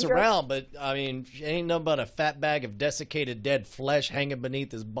 She'll dance around, but I mean, she ain't nothing but a fat bag of desiccated dead flesh hanging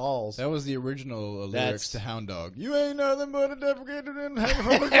beneath his balls. That was the original lyrics to Hound Dog. You ain't nothing but a desiccated and hanging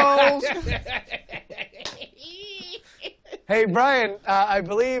from his balls. Hey, Brian, I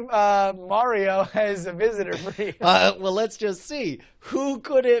believe Mario has a visitor for you. Well, let's just see. Who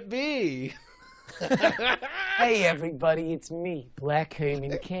could it be? Hey, everybody, it's me, Black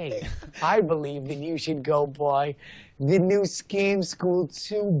Herman Cain. I believe that you should go buy the new Scam School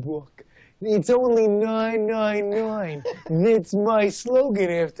 2 book. It's only $9.99. That's my slogan,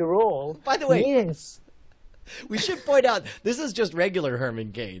 after all. By the way, yes. We should point out, this is just regular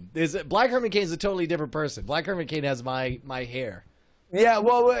Herman Cain. Black Herman Cain is a totally different person. Black Herman Cain has my hair. Yeah,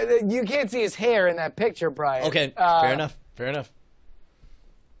 well, you can't see his hair in that picture, Brian. Okay, fair enough. Fair enough.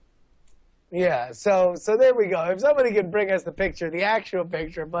 Yeah, so there we go. If somebody could bring us the picture, the actual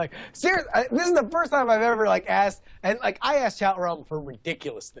picture of Black. Seriously, this is the first time I've ever asked, and I asked Chat Realm for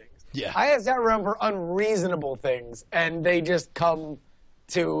ridiculous things. Yeah. I asked Chat Realm for unreasonable things, and they just come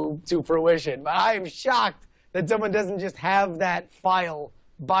to fruition. But I am shocked that someone doesn't just have that file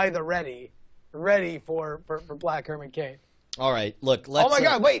by the ready for Black Herman Cain. All right, look. Let's, oh my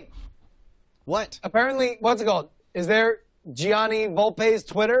God! Wait. What? Apparently, what's it called? Is there Gianni Volpe's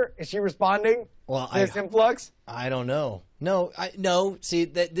Twitter? Is she responding to this influx? I don't know. No. See,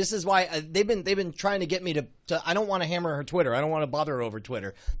 this is why they've been trying to get me to. I don't want to hammer her Twitter. I don't want to bother her over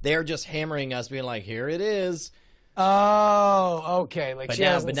Twitter. They're just hammering us, being like, "Here it is." Oh, okay. Like, but she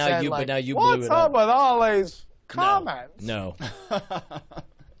hasn't said, like, you what's blew it up with all these comments? No.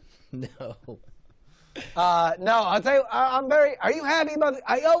 No. No, I'll tell you, I'm very. Are you happy about it?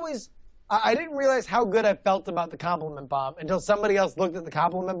 I didn't realize how good I felt about the compliment bomb until somebody else looked at the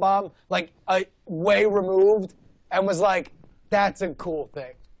compliment bomb, like way removed, and was like, "That's a cool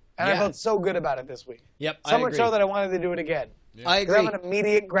thing." And I felt so good about it this week. Yep, so much so that I wanted to do it again. Yeah. I agree. I'm an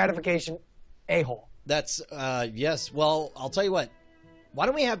immediate gratification a-hole. That's yes. Well, I'll tell you what. Why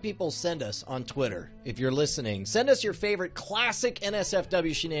don't we have people send us on Twitter, if you're listening, send us your favorite classic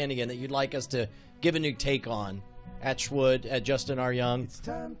NSFW shenanigan that you'd like us to give a new take on. At Schwood, at Justin R. Young,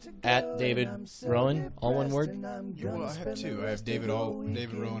 at David Rowyn, all one word. Well, I have two. I have David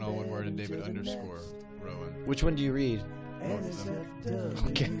Rowyn, all one word, and David _Rowyn. Which one do you read? Both of them.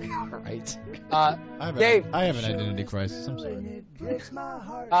 Okay, all right. Dave, I have an identity crisis. I'm sorry.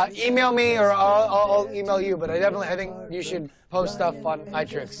 Email me or I'll email you, but I think you should post stuff on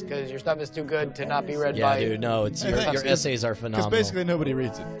iTricks because your stuff is too good to not be read by. Yeah, dude, no, your essays are phenomenal. Because basically nobody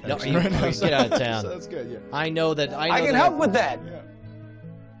reads it. No, get out of town. So that's good, yeah. I know that. I can help with that. Yeah.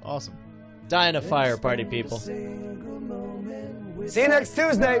 Awesome. Die in a fire, party people. See you next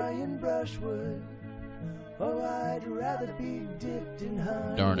Tuesday. Oh, I'd rather be dipped in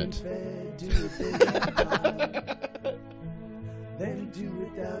honey. Darn it. Than do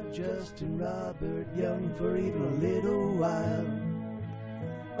without Justin Robert Young for even a little while.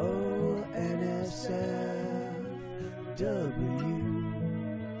 Oh, NSFW,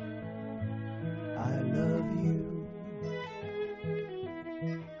 I love you.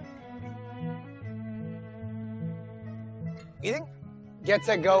 You think Get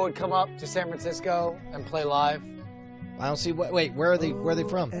Set Go would come up to San Francisco and play live? I don't see. Wait, where are they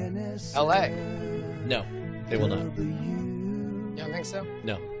from? L.A. No, they will not. You don't think so?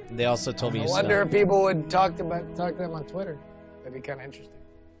 No. They also told me. I wonder if people would talk to them on Twitter. That'd be kind of interesting.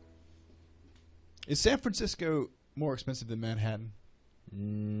 Is San Francisco more expensive than Manhattan?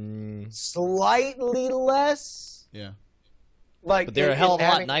 Slightly less. Yeah. But they're a hell of a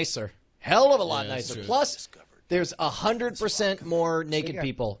lot nicer. Hell of a lot nicer. True. Plus, there's 100% more naked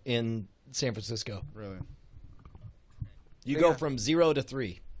people in San Francisco. Really? You go from 0 to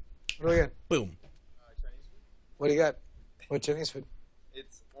 3. What do we got? Boom. Chinese food? What do you got? What Chinese food?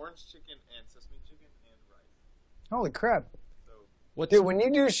 It's orange chicken and sesame chicken and rice. Holy crap. What? Dude, when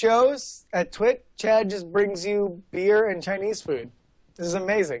you do shows at TWiT, Chad just brings you beer and Chinese food. This is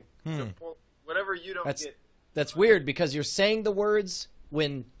amazing. Well, whatever you don't get. That's weird because you're saying the words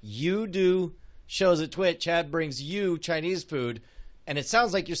when you do shows at TWiT, Chad brings you Chinese food, and it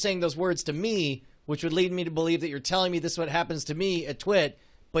sounds like you're saying those words to me, which would lead me to believe that you're telling me this is what happens to me at TWiT,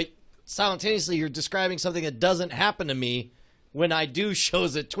 but simultaneously you're describing something that doesn't happen to me when I do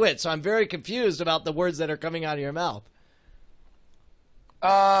shows at TWiT. So I'm very confused about the words that are coming out of your mouth.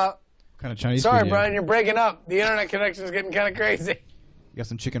 Kind of Chinese Sorry, food, Brian, you're breaking up. The internet connection is getting kind of crazy. You got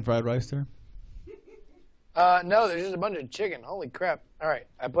some chicken fried rice there? No, there's just a bunch of chicken. Holy crap. All right,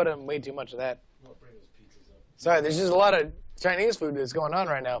 I put in way too much of that. Sorry, there's just a lot of Chinese food that's going on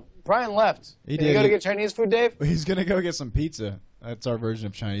right now. Brian left. Did you go to get Chinese food, Dave? He's going to go get some pizza. That's our version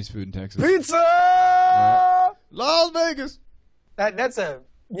of Chinese food in Texas. Pizza! Las Vegas! That's a,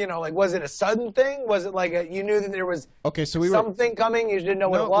 like, was it a sudden thing? Was it like you knew that there was something coming, you just didn't know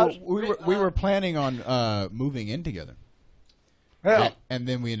what it was? We were planning on moving in together. Yeah. And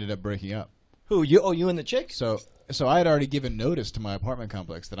then we ended up breaking up. Who, you? Oh, you and the chick? So I had already given notice to my apartment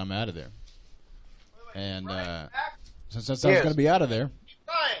complex that I'm out of there. And since I was going to be out of there.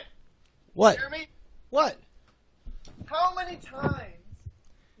 Brian! What? Hear me? What? How many times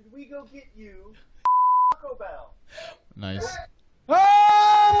did we go get you Taco Bell? Nice.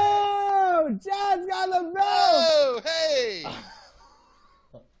 Oh! Chad's got the bill! Oh, hey! How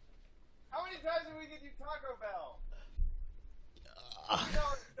many times did we get you Taco Bell? You know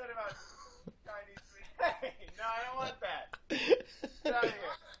what you said about Chinese food. Hey, no, I don't want that. Get out of here.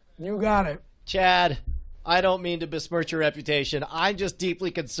 You got it. Chad, I don't mean to besmirch your reputation. I'm just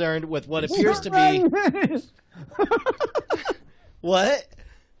deeply concerned with what appears to be... What?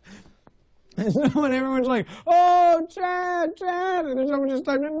 When everyone's like, oh, Chad, and then someone just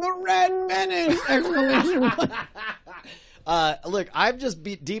typed in the red menace! Exclamation point. Look, I'm just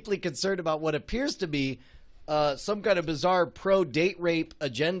deeply concerned about what appears to be some kind of bizarre pro-date rape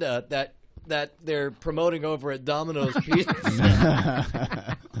agenda that that they're promoting over at Domino's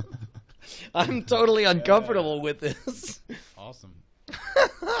Pizza. I'm totally uncomfortable with this. Awesome.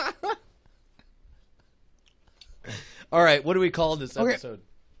 All right, what do we call this episode?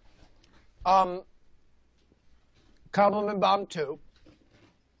 Compliment Bomb 2.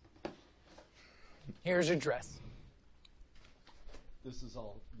 Here's your dress. This is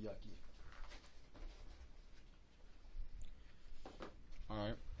all yucky. All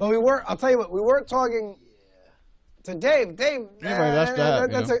right. But I'll tell you what, we weren't talking to Dave. Dave,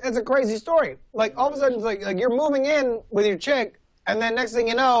 that's a crazy story. Like, all of a sudden, it's like you're moving in with your chick, and then next thing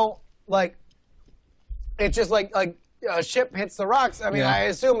you know, like, it's just like a ship hits the rocks. I mean, I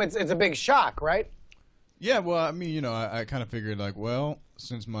assume it's a big shock, right? Yeah, well, I mean, you know, I kind of figured, like, well,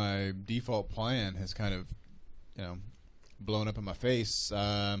 since my default plan has kind of, you know, blown up in my face, what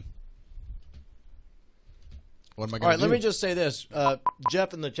am I going to do? All right, let me just say this.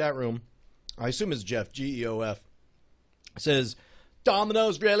 Jeff in the chat room, I assume it's Jeff, Geof, says,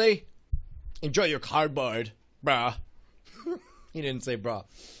 Domino's, really? Enjoy your cardboard, brah. He didn't say brah.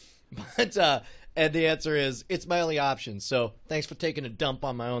 But, and the answer is, it's my only option, so thanks for taking a dump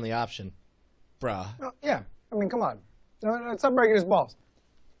on my only option, brah. Yeah, I mean, come on. Stop breaking his balls.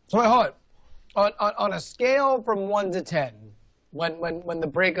 So hold on. On a scale from 1 to 10, when the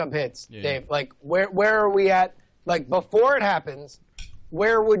breakup hits, Dave, like where are we at? Like before it happens,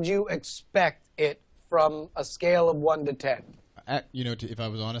 where would you expect it from a scale of 1 to 10? You know, if I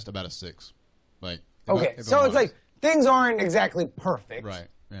was honest, about a 6. Like. Okay, so it's like things aren't exactly perfect. Right.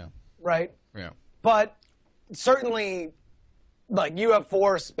 Yeah. Right. Yeah. But certainly, like you have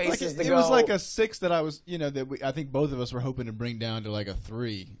 4 spaces to go. It was like a 6 that I was, you know, I think both of us were hoping to bring down to like a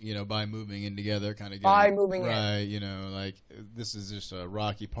 3, you know, by moving in together, kind of. By moving in. Right. You know, like this is just a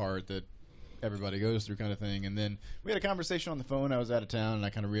rocky part that everybody goes through, kind of thing. And then we had a conversation on the phone. I was out of town, and I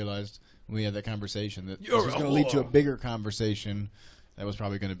kind of realized when we had that conversation that this was going to lead to a bigger conversation. That was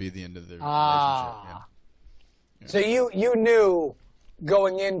probably going to be the end of the relationship. Yeah. So you knew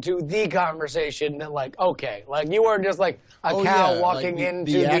going into the conversation that, like, okay, like you weren't just like a cow walking like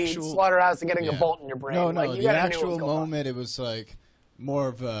into the slaughterhouse and getting a bolt in your brain. No, like, you the actual actual moment, it was like more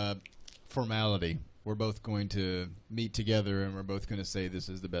of a formality. We're both going to meet together, and we're both going to say this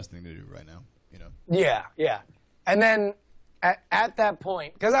is the best thing to do right now. You know? Yeah, yeah. And then at that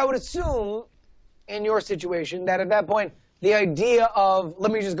point, because I would assume in your situation that at that point, the idea of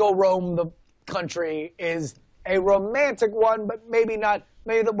let me just go roam the country is a romantic one, but maybe not.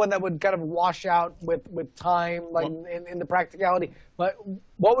 Maybe the one that would kind of wash out with time, like in the practicality. But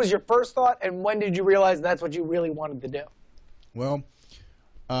what was your first thought, and when did you realize that's what you really wanted to do? Well,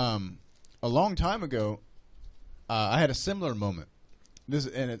 a long time ago, I had a similar moment.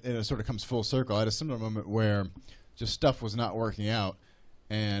 And it sort of comes full circle. I had a similar moment where just stuff was not working out,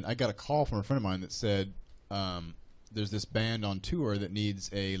 and I got a call from a friend of mine that said, there's this band on tour that needs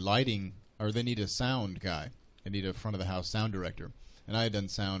a lighting, or they need a sound guy. They need a front of the house sound director. And I had done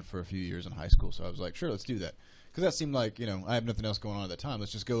sound for a few years in high school, so I was like, sure, let's do that. Because that seemed like, you know, I have nothing else going on at that time.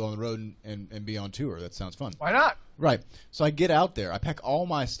 Let's just go on the road and be on tour. That sounds fun. Why not? Right. So I get out there. I pack all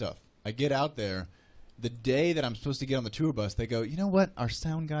my stuff. I get out there. The day that I'm supposed to get on the tour bus, they go, you know what? Our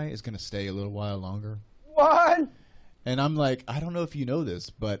sound guy is going to stay a little while longer. What? And I'm like, I don't know if you know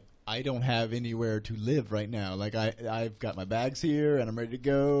this, but I don't have anywhere to live right now. Like, I've got my bags here, and I'm ready to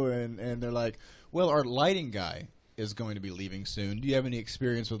go. And they're like, well, our lighting guy is going to be leaving soon. Do you have any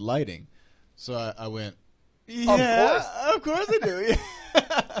experience with lighting? So I went, yeah, of course I do.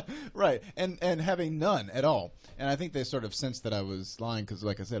 Right. And having none at all. And I think they sort of sensed that I was lying because,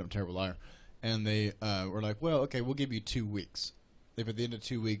 like I said, I'm a terrible liar. And they were like, well, okay, we'll give you 2 weeks. If at the end of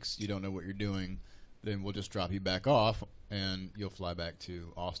 2 weeks you don't know what you're doing, then we'll just drop you back off, and you'll fly back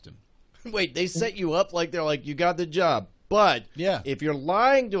to Austin. Wait, they set you up like they're like, you got the job. But if you're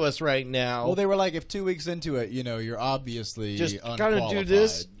lying to us right now... Well, they were like, if 2 weeks into it, you know, you're obviously just kind of do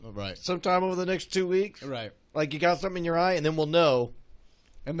this sometime over the next 2 weeks. Right. Like you got something in your eye, and then we'll know.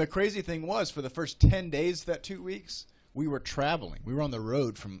 And the crazy thing was, for the first 10 days of that 2 weeks, we were traveling. We were on the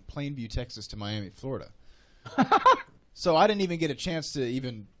road from Plainview, Texas to Miami, Florida. So I didn't even get a chance to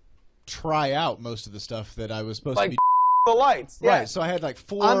even try out most of the stuff that I was supposed to be the lights. Right, Yeah. so I had like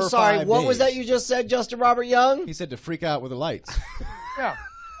 4 I'm or sorry, 5 what days. was that you just said, Justin Robert Young? He said to freak out with the lights. Yeah.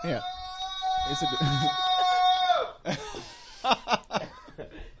 Yeah. He said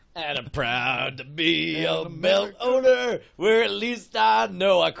And I'm proud to be a belt owner, where at least I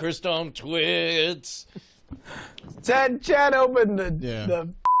know I cursed on TWiT. Chad opened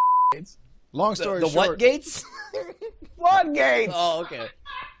the gates. Long story the short. what gates? Floodgates. Oh, okay.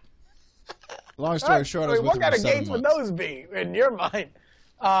 Long story short, I was with what him kind for of 7 gates would months. those be in your mind?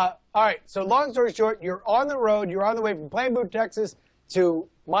 All right. So long story short, you're on the road. You're on the way from Plain Boot, Texas, to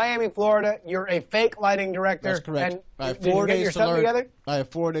Miami, Florida. You're a fake lighting director. That's correct. And I have did you 4 get days your to stuff learn. together? I have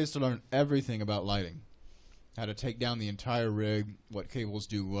 4 days to learn everything about lighting. How to take down the entire rig, what cables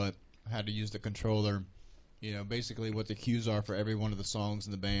do what, how to use the controller, basically what the cues are for every one of the songs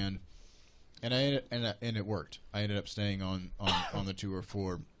in the band. And it worked. I ended up staying on the tour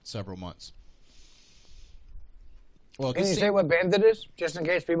for several months. Well, Can you say what band it is, just in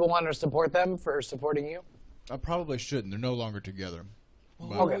case people want to support them for supporting you? I probably shouldn't. They're no longer together.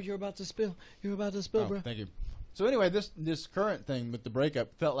 Oh, you're about to spill. You're about to spill, bro. Thank you. So anyway, this current thing with the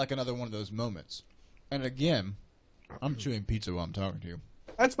breakup felt like another one of those moments. And again, I'm chewing pizza while I'm talking to you.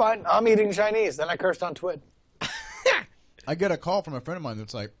 That's fine. I'm eating Chinese. Then I cursed on TWiT. I get a call from a friend of mine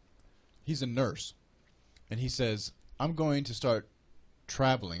that's like, he's a nurse. And he says, I'm going to start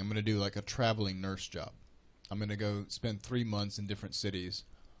traveling. I'm going to do like a traveling nurse job. I'm going to go spend 3 months in different cities.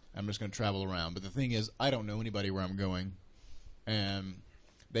 I'm just going to travel around. But the thing is, I don't know anybody where I'm going. And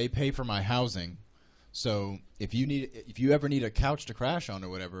they pay for my housing. So if you ever need a couch to crash on or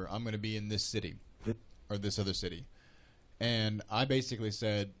whatever, I'm going to be in this city or this other city. And I basically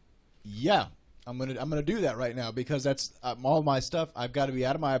said, yeah, I'm gonna do that right now because that's all my stuff. I've got to be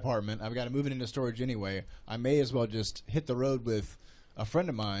out of my apartment. I've got to move it into storage anyway. I may as well just hit the road with a friend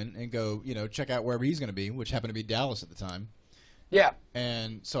of mine and go, check out wherever he's going to be, which happened to be Dallas at the time. Yeah.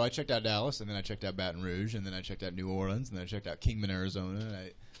 And so I checked out Dallas, and then I checked out Baton Rouge, and then I checked out New Orleans, and then I checked out Kingman, Arizona,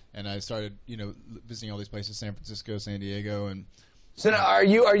 and I started, visiting all these places, San Francisco, San Diego, and. So now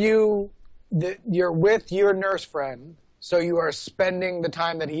you're with your nurse friend, so you are spending the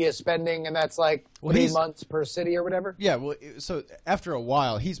time that he is spending, and that's like 3 months per city or whatever? Yeah, well, so after a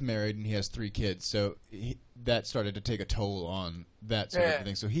while, he's married and he has 3 kids, so that started to take a toll on that sort of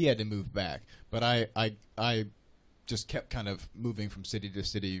thing. So he had to move back, but I just kept kind of moving from city to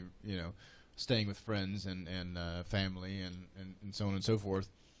city, staying with friends and family and so on and so forth.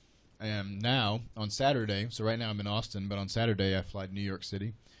 And now on Saturday, so right now I'm in Austin, but on Saturday I fly to New York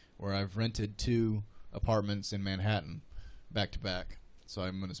City, where I've rented 2 apartments in Manhattan, back to back. So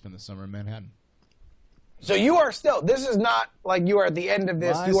I'm going to spend the summer in Manhattan. So you are still. This is not like you are at the end of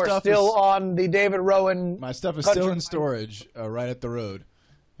this. You are still on the David Rowyn. My stuff is still in storage, right at the road,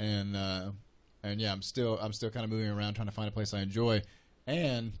 and yeah, I'm still kind of moving around trying to find a place I enjoy,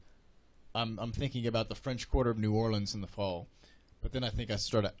 and I'm thinking about the French Quarter of New Orleans in the fall. But then I think I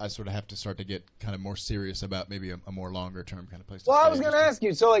sort of have to start to get kind of more serious about maybe a more longer term kind of place. Well, I was going to ask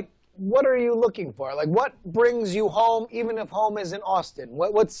you. So, like, what are you looking for? Like, what brings you home, even if home is in Austin?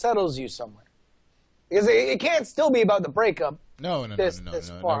 What settles you somewhere? Because it can't still be about the breakup. No, this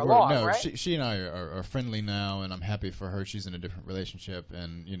far along, right? She and I are friendly now, and I'm happy for her. She's in a different relationship,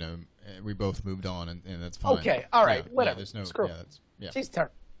 and we both moved on, and that's fine. Okay, all right, yeah, whatever. There's no, Screw. Yeah. She's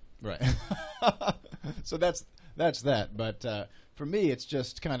terrible. Right. So that's that. But for me, it's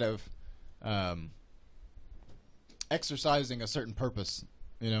just kind of exercising a certain purpose.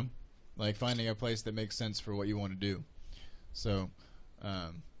 Like finding a place that makes sense for what you want to do. So.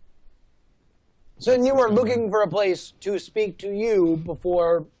 So you were looking for a place to speak to you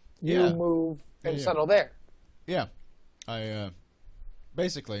before you move and settle there. Yeah, I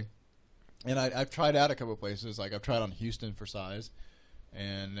basically, and I've tried out a couple of places. Like I've tried on Houston for size,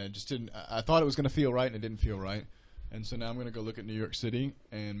 and it just didn't. I thought it was going to feel right, and it didn't feel right. And so now I'm going to go look at New York City,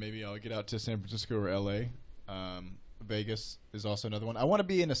 and maybe I'll get out to San Francisco or L.A. Vegas is also another one. I want to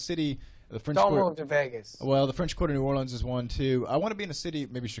be in a city. The French Don't move to Vegas. Well, the French Quarter, New Orleans is one too. I want to be in a city,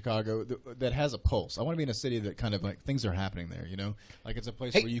 maybe Chicago, that has a pulse. I want to be in a city that kind of like things are happening there. Like it's a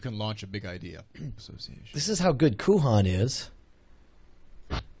place where you can launch a big idea. Association. This is how good Kuhan is.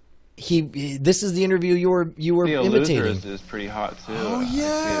 This is the interview you were imitating. Losers is pretty hot too. Oh yeah,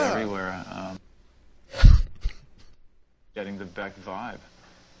 I see it everywhere. Getting the Beck vibe.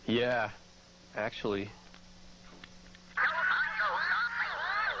 Yeah, actually.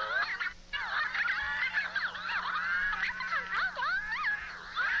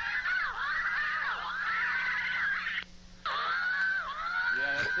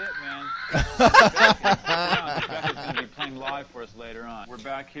 Beck is going to be playing live for us later on. We're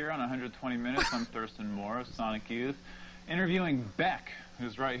back here on 120 Minutes. I'm Thurston Moore of Sonic Youth, interviewing Beck,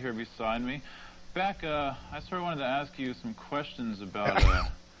 who's right here beside me. Beck, I sort of wanted to ask you some questions about,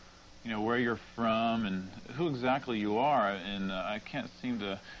 where you're from and who exactly you are. And I can't seem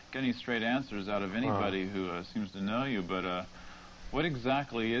to get any straight answers out of anybody who seems to know you. But what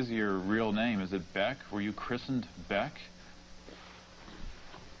exactly is your real name? Is it Beck? Were you christened Beck?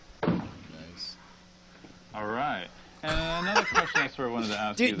 All right. And another question I sort of wanted to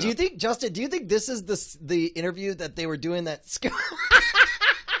ask you. Do you think, Justin? Do you think this is the interview that they were doing that?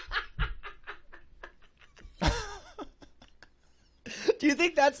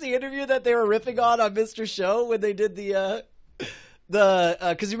 think that's the interview that they were riffing on Mr. Show when they did the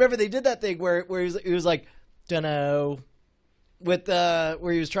because you remember they did that thing where he was like, dunno, with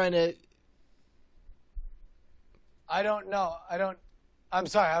where he was trying to. I don't know. I'm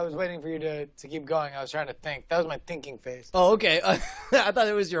sorry. I was waiting for you to keep going. I was trying to think. That was my thinking face. Oh, okay. I thought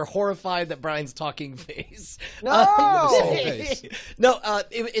it was your horrified that Brian's talking face. No,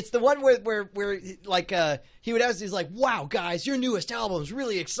 it's the one where like he would ask, he's like, "Wow, guys, your newest album is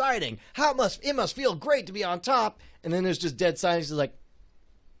really exciting. It must feel great to be on top." And then there's just dead silence. He's like,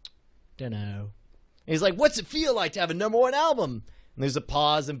 "Dunno." And he's like, "What's it feel like to have a #1 album?" And there's a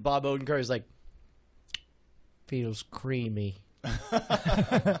pause, and Bob Odenkirk is like, "Feels creamy."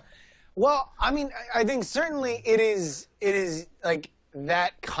 Well, I mean, I think certainly it is like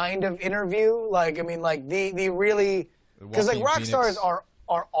that kind of interview. Like, I mean, like the really, because like rock stars are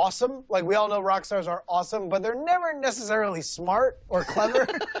awesome. Like we all know rock stars are awesome, but they're never necessarily smart or clever.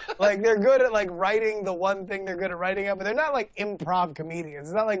 Like they're good at like writing the one thing they're good at writing up, but they're not like improv comedians.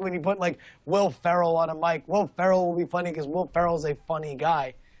 It's not like when you put like Will Ferrell on a mic. Will Ferrell will be funny because Will Ferrell's a funny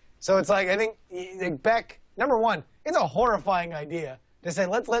guy. So it's like I think like Beck, #1. It's a horrifying idea to say,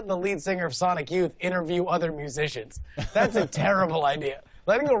 let's let the lead singer of Sonic Youth interview other musicians. That's a terrible idea.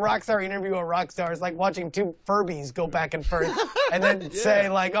 Letting a rock star interview a rock star is like watching two Furbies go back and forth and then say,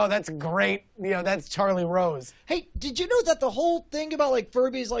 like, oh, that's great. You know, that's Charlie Rose. Hey, did you know that the whole thing about, like,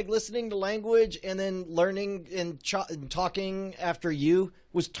 Furbies, like, listening to language and then learning and talking after you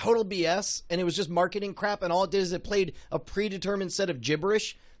was total BS, and it was just marketing crap, and all it did is it played a predetermined set of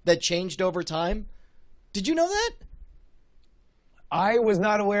gibberish that changed over time? Did you know that? I was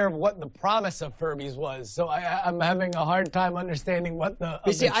not aware of what the promise of Furbies was, so I'm having a hard time understanding what the.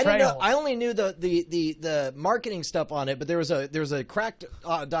 You see, I didn't know. I only knew the marketing stuff on it, but there was a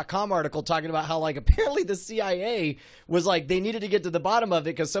Cracked.com article talking about how like apparently the CIA was like they needed to get to the bottom of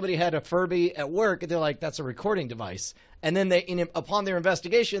it because somebody had a Furby at work, and they're like, that's a recording device. And then upon their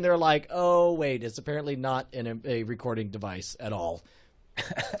investigation, they're like, oh wait, it's apparently not a recording device at all.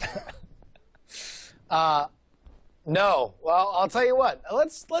 No. Well, I'll tell you what.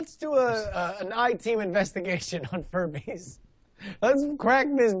 Let's do an I-team investigation on Furbies. Let's crack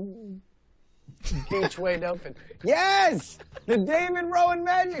this beach weight open. Yes! The David Rowyn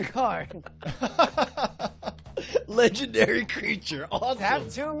magic card. Legendary creature. Awesome. Tap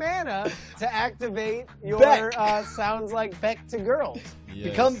 2 mana to activate your sounds like Beck to girls.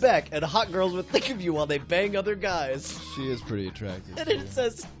 Yes. Become Beck, and hot girls will think of you while they bang other guys. She is pretty attractive. And it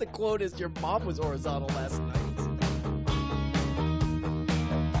says, the quote is, your mom was horizontal last night.